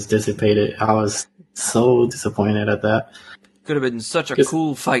it just dissipated. I was so disappointed at that. Could have been such a 'Cause-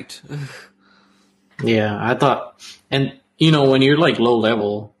 cool fight. Yeah, I thought, and you know, when you're like low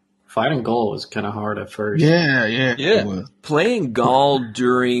level, fighting Gaul was kind of hard at first. Yeah. Yeah. It was. Playing Gaul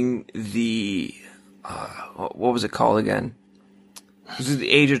during the what was it called again? Was it the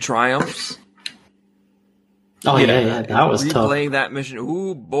Age of Triumphs? Oh yeah, that was tough. Replaying that mission.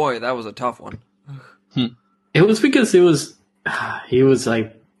 Ooh boy, that was a tough one. It was because he was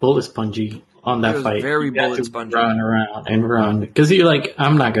like bullet spongy on He that was fight. very You had bullet to spongy. run around and run because you're like,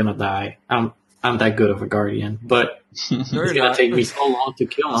 I'm not gonna die. I'm that good of a guardian, but No, it's you're gonna not. take me so long to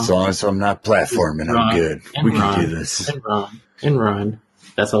kill him. As long as I'm not platforming, I'm Run good. and We can run do this. and run and run.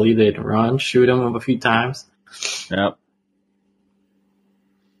 That's all he did. Run, shoot him a few times. Yep.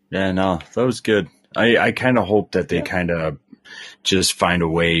 Yeah, no, that was good. I kind of hope that they kind of just find a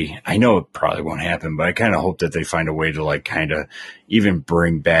way. I know it probably won't happen, but I kind of hope that they find a way to like kind of even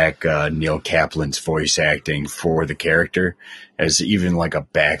bring back Neil Kaplan's voice acting for the character as even like a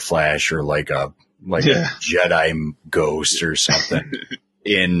backflash or like a Jedi ghost or something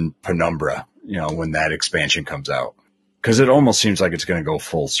in Penumbra, you know, when that expansion comes out. Because it almost seems like it's going to go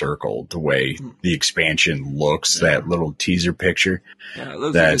full circle the way the expansion looks, that little teaser picture. Yeah, it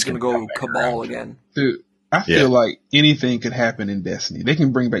looks like That's it's gonna gonna go come back Cabal around. again. Dude, I feel like anything could happen in Destiny. They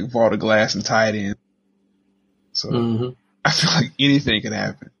can bring back Vault of Glass and tie it in. So I feel like anything could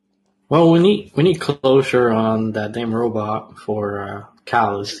happen. Well, we need closure on that damn robot for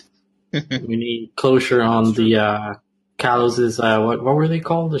Callus. We need closure on the Callus's what were they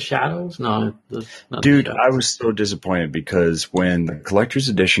called? The Shadows? No, not Dude, the I was so disappointed because when the collector's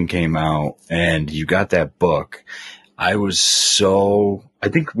edition came out and you got that book, I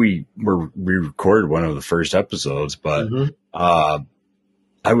think we recorded one of the first episodes, but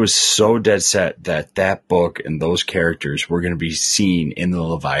I was so dead set that book and those characters were going to be seen in the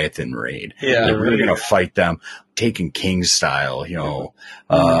Leviathan raid. Yeah. Like, we were going to fight them, taking King style, you know,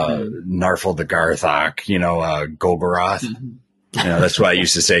 Narfel the Garthok, you know, Golgoroth. You know, that's what I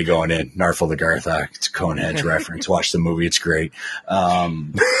used to say going in. Narfel the Garthok. It's a Coneheads reference. Watch the movie. It's great.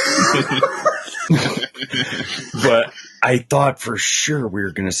 But I thought for sure we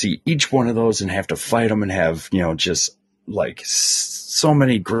were going to see each one of those and have to fight them and have, you know, just like so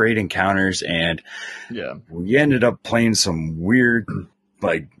many great encounters. And we ended up playing some weird,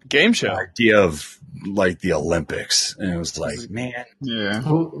 like, game show idea of like the Olympics. And it was like, man. Yeah.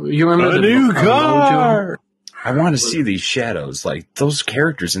 You remember A the new book on car. Mojo? I want to see these shadows, like those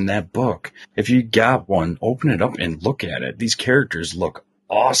characters in that book. If you got one, open it up and look at it. These characters look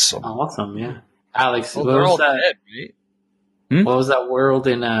awesome. Awesome, yeah. Alex, Well, what they're was all that? dead, right? What was that world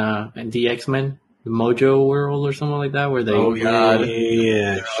in the X-Men? The Mojo world or something like that, where they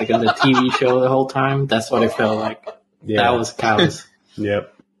Yeah. like in the TV show the whole time? That's what it felt like. Yeah. That was Callus.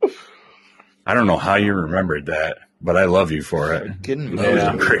 Yep. I don't know how you remembered that, but I love you for it. Getting That was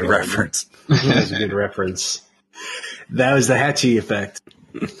Yeah. a great reference. That was a good reference. That was the Hatchie effect.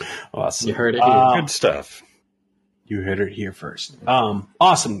 Awesome. You heard it here. Good stuff. You heard it here first.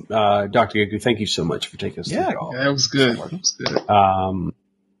 Awesome. Dr. Goku, thank you so much for taking us through it all. Yeah, that was good. That was good.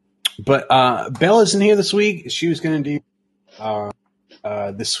 But Belle isn't here this week. She was going to do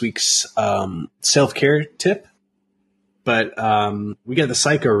this week's self-care tip. But we got the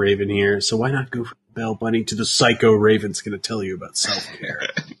ThePsychoRaven here, so why not go from Belle Bunny to the ThePsychoRaven's going to tell you about self-care.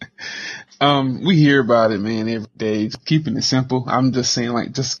 We hear about it, man, every day. Keeping it simple. I'm just saying,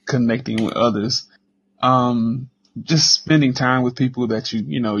 like, just connecting with others. Just spending time with people that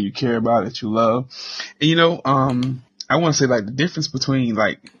you care about, that you love. And, I want to say, like, the difference between,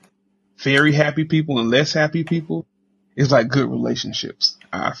 like, very happy people and less happy people is, like, good relationships.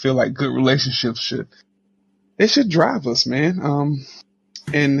 I feel like good relationships should drive us, man.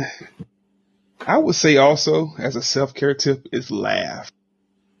 And I would say also as a self-care tip is laugh.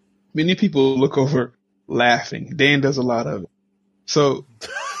 Many people look over laughing. Dan does a lot of it. So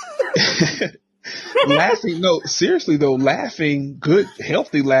laughing, no, seriously though, laughing, good,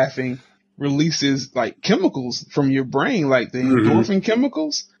 healthy laughing releases like chemicals from your brain, like the endorphin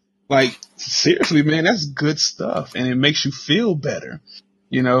chemicals. Like seriously, man, that's good stuff. And it makes you feel better.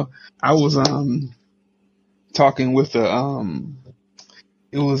 You know, I was, talking with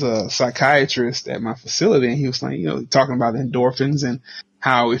it was a psychiatrist at my facility, and he was like, talking about endorphins and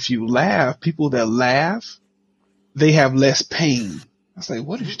how if you laugh, people that laugh, they have less pain. I was like,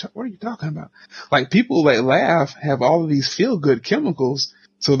 what are you talking about? Like people that laugh have all of these feel good chemicals,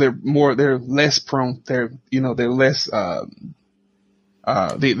 so they're less prone, they're less, the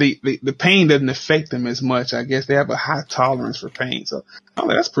pain doesn't affect them as much. I guess they have a high tolerance for pain. So I'm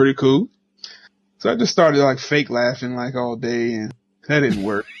like, that's pretty cool. So I just started like fake laughing like all day, and that didn't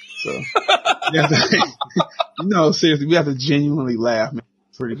work. So seriously, we have to genuinely laugh, man.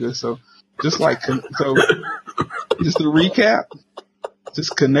 It's pretty good. So just to recap,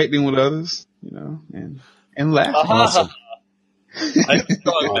 just connecting with others, and laughing. Awesome.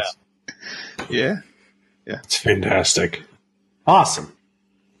 Yeah. It's fantastic. Awesome.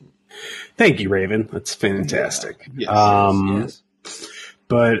 Thank you, Raven. That's fantastic. Yes. Yes.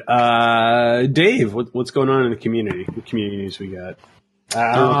 But Dave, what's going on in the community? What community news we got?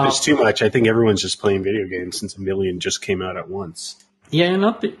 I don't know if there's too much. I think everyone's just playing video games since a million just came out at once. Yeah,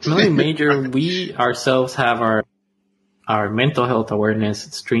 nothing major. We ourselves have our mental health awareness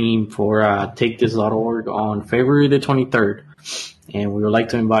stream for TakeThis.org on February the 23rd. And we would like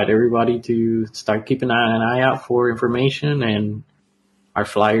to invite everybody to start keeping an eye out for information, and our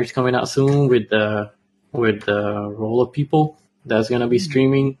flyers coming out soon with the roll of people that's going to be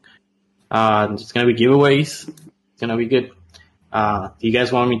streaming. It's going to be giveaways. It's going to be good. Do you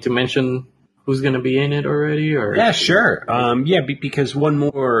guys want me to mention who's going to be in it already? Or yeah, sure. Because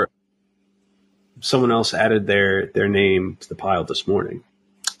someone else added their name to the pile this morning,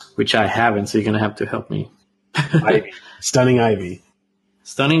 which I haven't. So you're going to have to help me. Ivy. Stunning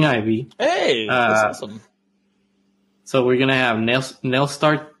Ivy. Hey, that's awesome. So we're going to have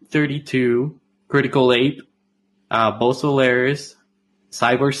Nelstar 32, Critical Ape, Bo Solaris,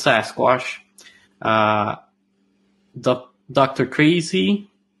 Cyber Sasquatch, Dr. Crazy,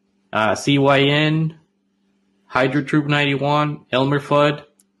 CYN, Hydro Troop 91, Elmer Fudd,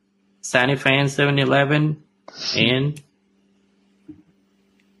 Sanifan 711, and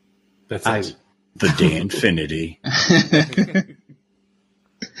That's it. The Danfinity.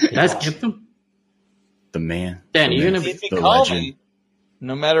 Did I skip them? The man. Dan, you're going to If you be... call legend. me,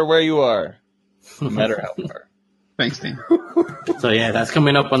 no matter where you are, no matter how far. Thanks, Dan. So yeah, that's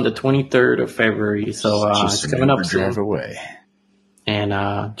coming up on the 23rd of February. So Just it's coming up drive soon. away.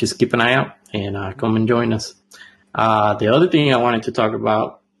 And just keep an eye out and come and join us. The other thing I wanted to talk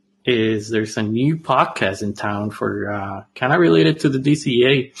about is there's a new podcast in town for kind of related to the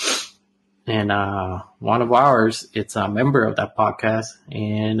DCA. And one of ours, it's a member of that podcast,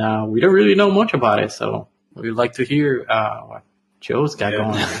 and we don't really know much about it. So we'd like to hear what Joe's got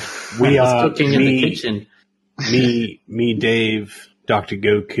going on. We are cooking in the kitchen. Me, Dave, Dr.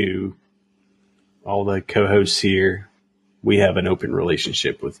 Goku, all the co-hosts here. We have an open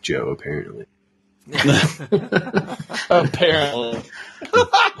relationship with Joe, apparently. Apparently.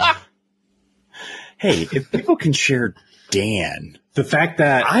 Hey, if people can share Dan, The fact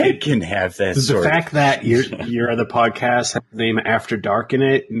that I can have that the sort fact that your other podcast has the name After Dark in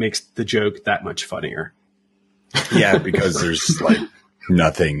it makes the joke that much funnier. Yeah, because there's like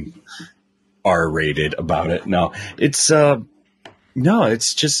nothing R-rated about it. No, it's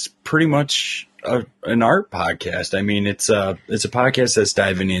just pretty much an art podcast. I mean, it's a podcast that's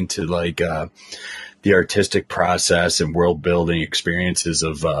diving into like the artistic process and world building experiences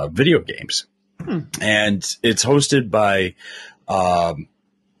of video games. And it's hosted by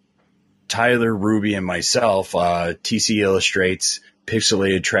Tyler, Ruby, and myself, TC Illustrates,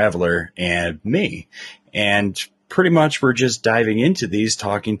 Pixelated Traveler, and me. And pretty much we're just diving into these,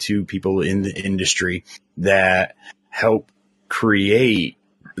 talking to people in the industry that help create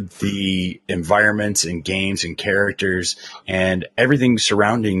the environments and games and characters and everything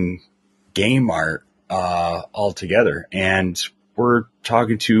surrounding game art all together. And we're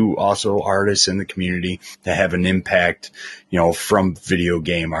talking to also artists in the community that have an impact, from video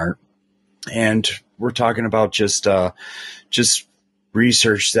game art. And we're talking about just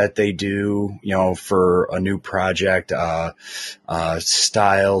research that they do, for a new project,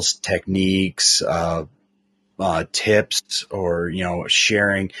 styles, techniques, tips, or,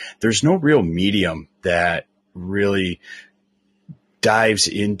 sharing. There's no real medium that really dives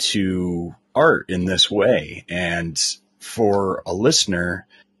into art in this way. And for a listener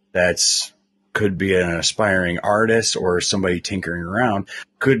that's could be an aspiring artist or somebody tinkering around,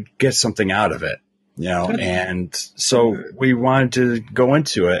 could get something out of it, and so we wanted to go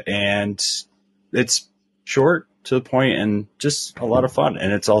into it, and it's short, to the point, and just a lot of fun,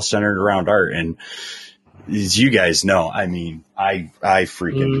 and it's all centered around art. And as you guys know, I mean, I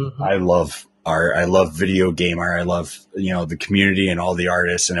freaking I love art. I love video game art. I love the community and all the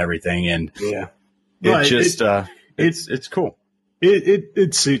artists and everything. And it's cool.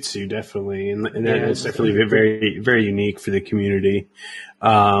 It suits you definitely, and it's definitely very, very unique for the community.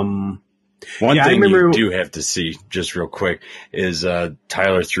 One thing you do have to see, just real quick, is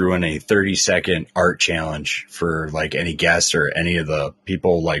Tyler threw in a 30-second art challenge for like any guest or any of the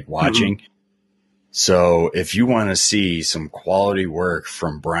people like watching. Mm-hmm. So if you want to see some quality work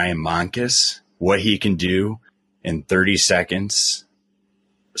from Brian Monkis, what he can do in 30 seconds,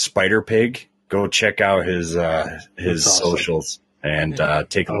 Spider Pig, go check out his socials and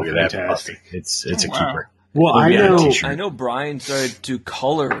take a look at that. Fantastic. It's a keeper. Well, I know Brian started to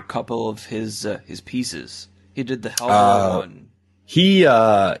color a couple of his pieces. He did the Hellboy one. He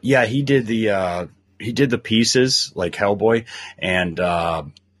did the pieces like Hellboy, and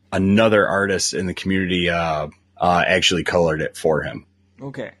another artist in the community actually colored it for him.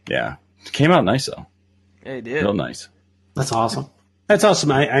 Okay. Yeah, it came out nice though. Yeah, it did. Real nice. That's awesome. That's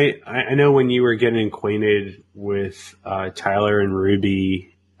awesome. I know when you were getting acquainted with Tyler and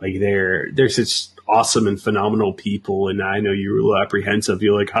Ruby, like they're such awesome and phenomenal people, and I know you were a little apprehensive.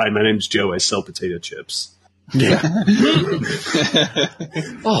 You're like, "Hi, my name's Joe. I sell potato chips." Yeah.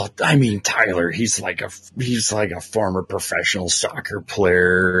 Oh, I mean, Tyler, he's like a former professional soccer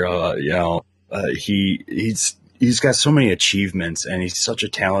player. He's got so many achievements, and he's such a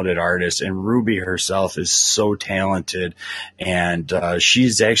talented artist. And Ruby herself is so talented, and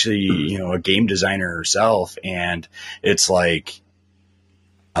she's actually a game designer herself. And it's like,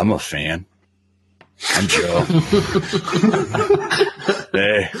 I'm a fan. I'm Joe.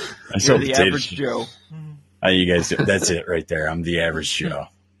 Hey, you're the average Joe. You guys, that's it right there. I'm the average Joe.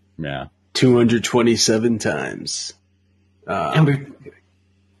 Yeah. 227 times. And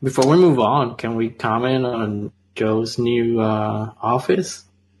before we move on, can we comment on Joe's new office?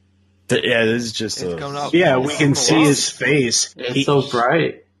 Yeah, this is just we can see his face. It's so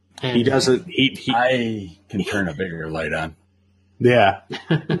bright. He doesn't. I can turn a bigger light on. Yeah,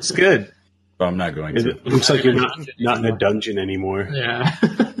 it's good. But I'm not going to. It looks like you're not in a dungeon anymore. Yeah.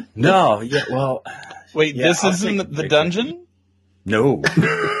 No. Yeah. Well. Wait, this isn't the dungeon? No.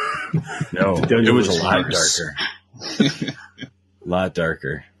 No. It was a lot darker. A lot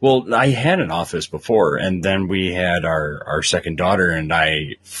darker. Well, I had an office before, and then we had our second daughter, and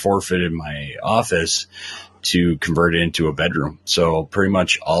I forfeited my office to convert it into a bedroom. So pretty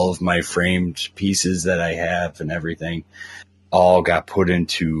much all of my framed pieces that I have and everything all got put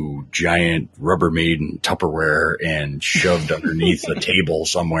into giant Rubbermaid Tupperware and shoved underneath a table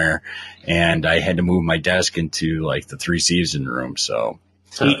somewhere. And I had to move my desk into like the 3 season room. So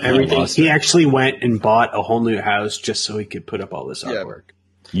he actually went and bought a whole new house just so he could put up all this artwork.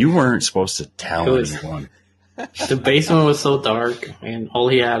 You weren't supposed to tell anyone. The basement was so dark, and all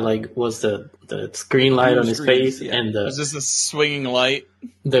he had was the screen light on his face, and it was just a swinging light.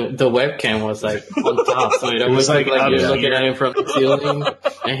 The webcam was on top, so it almost like you're looking at him from the ceiling,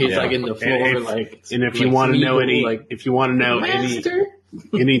 and he's in the floor, And if you want to know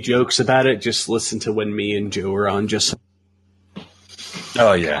any jokes about it, just listen to when me and Joe were on. Just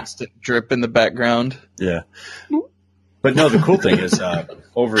oh yeah, constant drip in the background. Yeah. But no, the cool thing is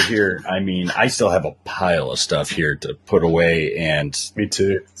over here, I mean, I still have a pile of stuff here to put away, and me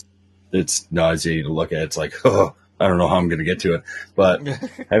too. It's nauseating to look at. It's like, I don't know how I'm going to get to it. But I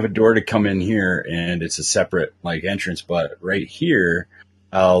have a door to come in here, and it's a separate entrance. But right here,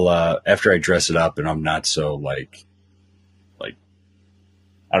 I'll after I dress it up, and I'm not so I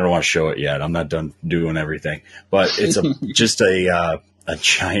don't want to show it yet. I'm not done doing everything, but it's just a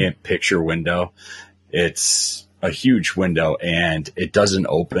giant picture window. It's a huge window, and it doesn't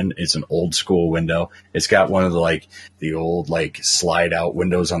open. It's an old school window. It's got one of the old slide out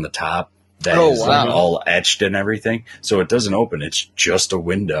windows on the top that is all etched and everything. So it doesn't open. It's just a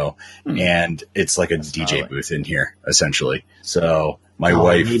window, and it's like a DJ booth in here essentially. So my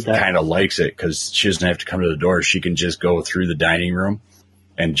wife kind of likes it because she doesn't have to come to the door. She can just go through the dining room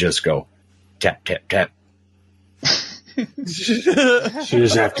and just go tap, tap, tap. She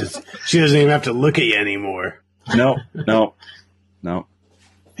doesn't even have to look at you anymore. No. Man,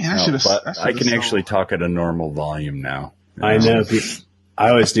 I can actually talk at a normal volume now. I know. I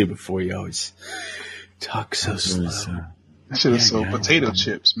always do before. You always talk so slow. I should have sold potato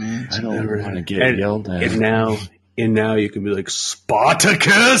chips, man. I don't want to get yelled at. And now you can be like,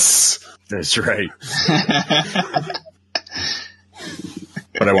 Spartacus! That's right.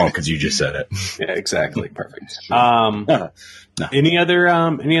 But I won't because you just said it. Yeah, exactly. Perfect. No. Any other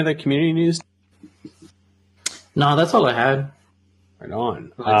community news? No, that's all I had. Right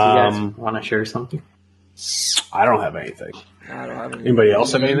on. Unless you guys want to share something? I don't have anything. I don't have any. Anybody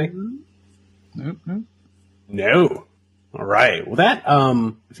else have anything? Nope. No. All right. Well, that I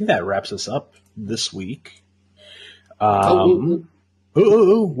think that wraps us up this week. What?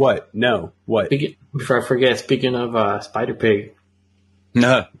 No. What? Before I forget, speaking of Spider Pig,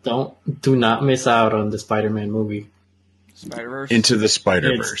 No. do not miss out on the Spider-Man movie. Spider-Verse? Into the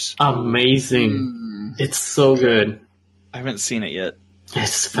Spider-Verse. It's amazing. It's so good. I haven't seen it yet.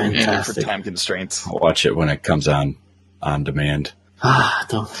 It's For fantastic. time constraints. I'll watch it when it comes on demand.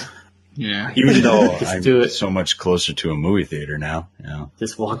 Don't. Yeah. Even though Just do I'm it. so much closer to a movie theater now.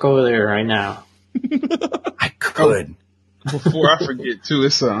 Just walk over there right now. I could. Before I forget too,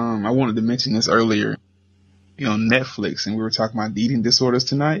 it's I wanted to mention this earlier. On Netflix, and we were talking about eating disorders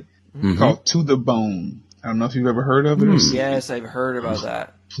tonight. Mhm. Called To the Bone. I don't know if you've ever heard of it. Or seen it. Yes, I've heard about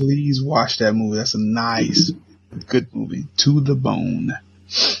that. Please watch that movie. That's a nice, good movie. To the Bone.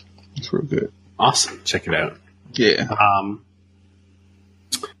 It's real good. Awesome. Check it out. Yeah.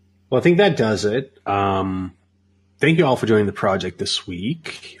 Well, I think that does it. Thank you all for joining the project this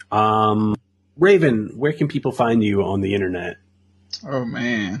week. Raven, where can people find you on the internet? Oh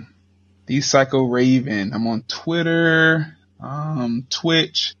man. ThePsychoRaven. I'm on Twitter,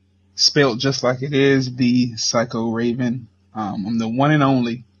 Twitch, spelled just like it is, ThePsychoRaven. I'm the one and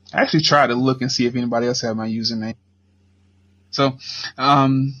only. I actually tried to look and see if anybody else had my username. So It's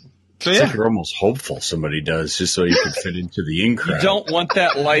yeah. like you're almost hopeful somebody does, just so you can fit into the in crowd. You don't want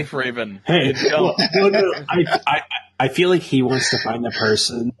that life, Raven. Hey, You don't. no. I feel like he wants to find the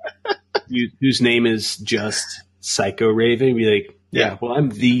person whose name is just Psycho Raven. Be like, yeah, well, I'm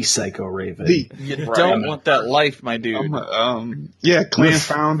the Psycho Raven. You don't want that life, my dude. Clan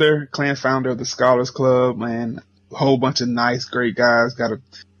founder of the Scholars Club, man. A whole bunch of nice, great guys.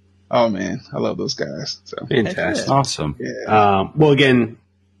 Oh man, I love those guys. So Fantastic. Awesome. yeah, Well, again,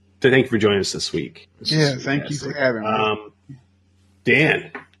 thank you for joining us this week. thank you for having me.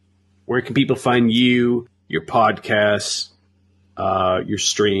 Dan, where can people find you, your podcast, your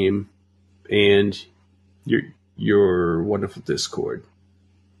stream, and your wonderful Discord?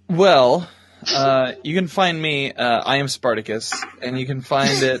 Well, you can find me. I am Spartacus, and you can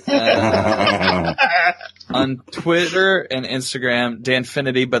find it on Twitter and Instagram,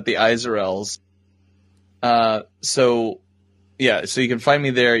 Danfinity, but the I's are L's. So you can find me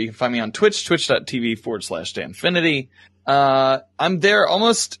there. You can find me on Twitch, twitch.tv/Danfinity. I'm there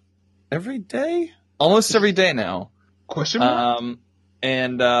almost every day now. Question mark?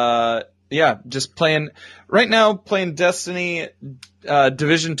 Just playing right now, playing Destiny,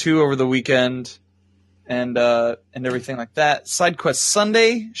 Division 2 over the weekend, and everything like that. Side Quest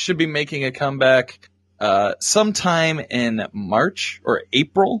Sunday should be making a comeback sometime in March or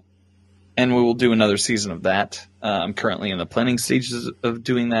April, and we will do another season of that. I'm currently in the planning stages of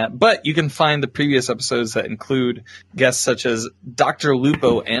doing that, but you can find the previous episodes that include guests such as Dr.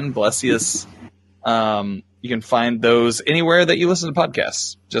 Lupo and Blessius. You can find those anywhere that you listen to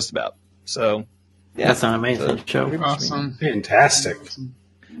podcasts, just about. So, yeah. That's an amazing show. Awesome. Fantastic.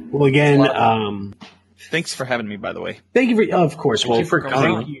 Well, again, Thanks for having me, by the way. thank you for, of course. Thank you for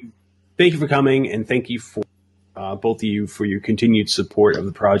coming. Thank you for coming, and thank you for both of you for your continued support of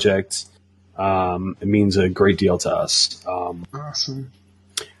the project. It means a great deal to us. Awesome.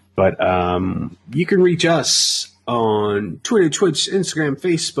 But you can reach us on Twitter, Twitch, Instagram,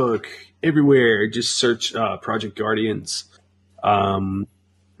 Facebook, everywhere. Just search Project Guardians.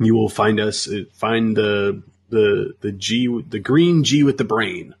 You will find us. Find the green G with the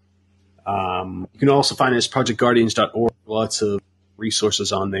brain. You can also find us projectguardians.org. Lots of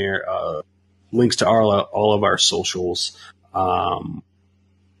resources on there. Links to all of our socials.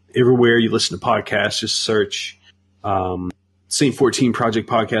 Everywhere you listen to podcasts, just search St. 14 Project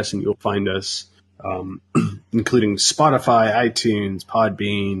Podcast and you'll find us, including Spotify, iTunes,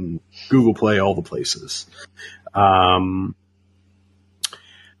 Podbean, Google Play, all the places.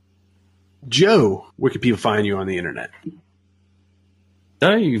 Joe, where can people find you on the internet?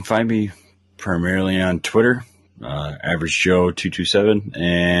 You can find me primarily on Twitter, Average Joe 227,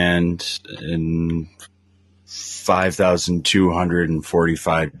 and in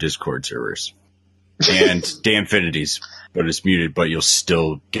 5,245 Discord servers. And Danfinities, but it's muted, but you'll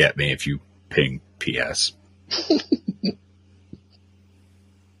still get me if you ping PS.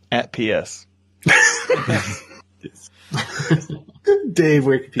 At PS. Dave,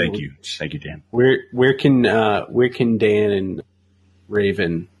 where can people, Thank you, Dan. Where can Dan and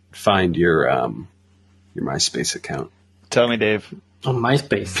Raven find your MySpace account? Tell me, Dave. On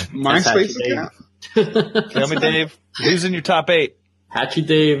MySpace. MySpace account? Tell me, Dave. Who's in your top 8? Hatchy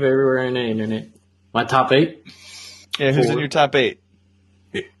Dave everywhere on the internet. My top 8? Yeah, who's in your top 8?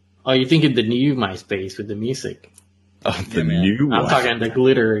 Oh, you think of the new MySpace with the music? Oh, the new one. I'm talking the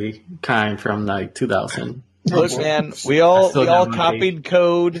glittery kind from like 2000. Look, man, we all got my copied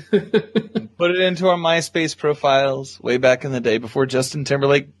code, and put it into our MySpace profiles way back in the day before Justin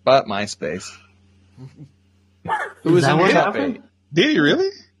Timberlake bought MySpace. Who was in your top 8? Did he really?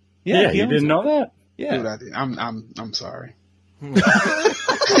 Yeah, you didn't know that? Yeah. Dude, I did. I'm sorry. Nah,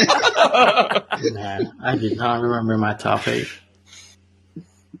 I did not remember my top 8.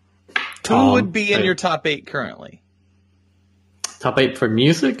 Who would be in your top 8 currently? Top 8 for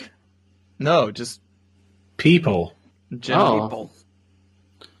music? No, just People. general people.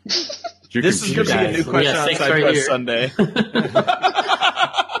 This is going to be a new question on SideQuest Sunday.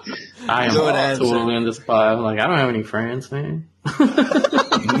 I am totally in the spot. I'm like, I don't have any friends, man.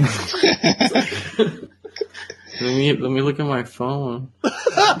 Let me look at my phone.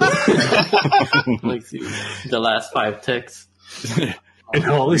 Like, see, the last 5 texts. And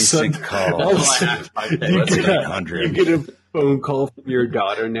all of a sudden, you get a phone call from your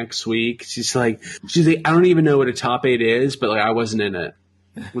daughter next week. She's like, I don't even know what a top 8 is, but like I wasn't in it.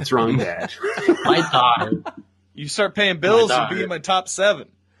 What's wrong, Dad? My daughter. You start paying bills and be in my top 7.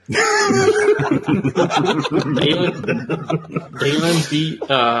 Dalen beat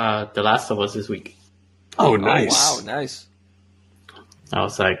The Last of Us this week. Oh, nice. Oh, wow, nice. I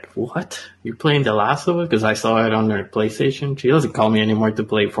was like, what? You're playing The Last of Us? Because I saw it on their PlayStation. She doesn't call me anymore to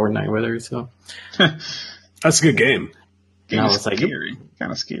play Fortnite with her, so. That's a good game. And I was like, scary.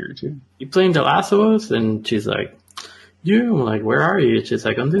 Kind of scary, too. you playing The Last of Us? And she's like, yeah. I'm like, where are you? She's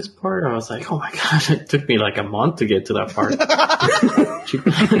like, on this part. I was like, oh my god, it took me like a month to get to that part.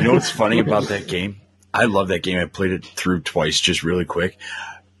 You know what's funny about that game? I love that game. I played it through twice, just really quick.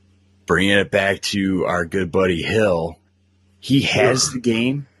 Bringing it back to our good buddy Hill. He has the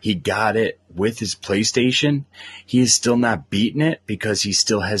game. He got it with his PlayStation. He is still not beaten it because he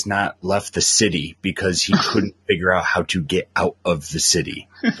still has not left the city because he couldn't figure out how to get out of the city.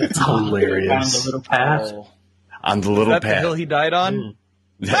 That's hilarious. On the little path. On the little Is that the path. hill he died on?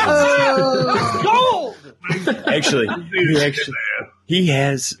 Actually, he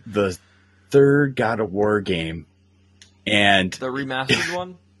has the third God of War game, and The remastered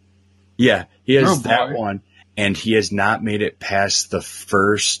one? yeah, he has Oh, that boy. one, and he has not made it past the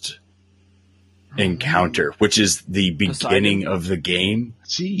first encounter, which is the beginning of the game.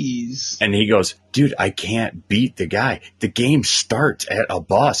 Jeez. And he goes, dude, I can't beat the guy. The game starts at a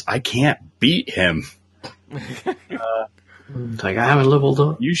boss. I can't beat him. It's like, I haven't leveled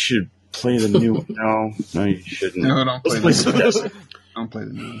up. You should play the new one. No, you shouldn't. No, don't play Let's play the some Don't play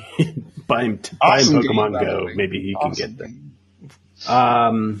the new. buy him Awesome Pokemon game, by the Go. way. Maybe he can Awesome get there.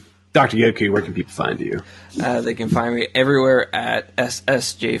 game. Dr. Goku, where can people find you? They can find me everywhere at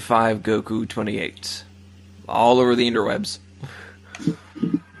SSJ5Goku28. All over the interwebs.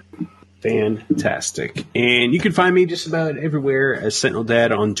 Fantastic. And you can find me just about everywhere as Sentinel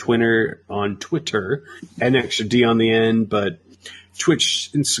Dad on Twitter, and extra D on the end, but Twitch,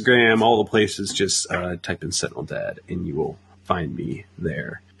 Instagram, all the places, just type in Sentinel Dad and you will find me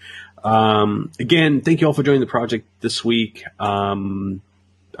there. Again, thank you all for joining the project this week.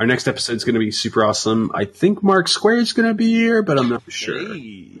 Our next episode is going to be super awesome. I think Mark Square is going to be here, but I'm not sure.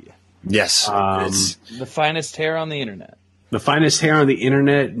 Hey. Yes. Um, The finest hair on the internet. The finest hair on the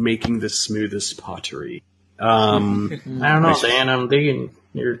internet, making the smoothest pottery. I don't know, Dan. I'm digging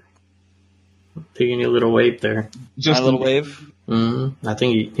your little wave there. Just My little wave. I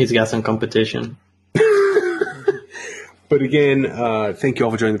think he's got some competition. But again, thank you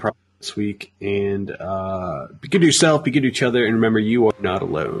all for joining the project this week. And be good to yourself, be good to each other, and remember, you are not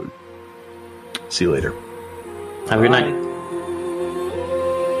alone. See you later. Have a good night.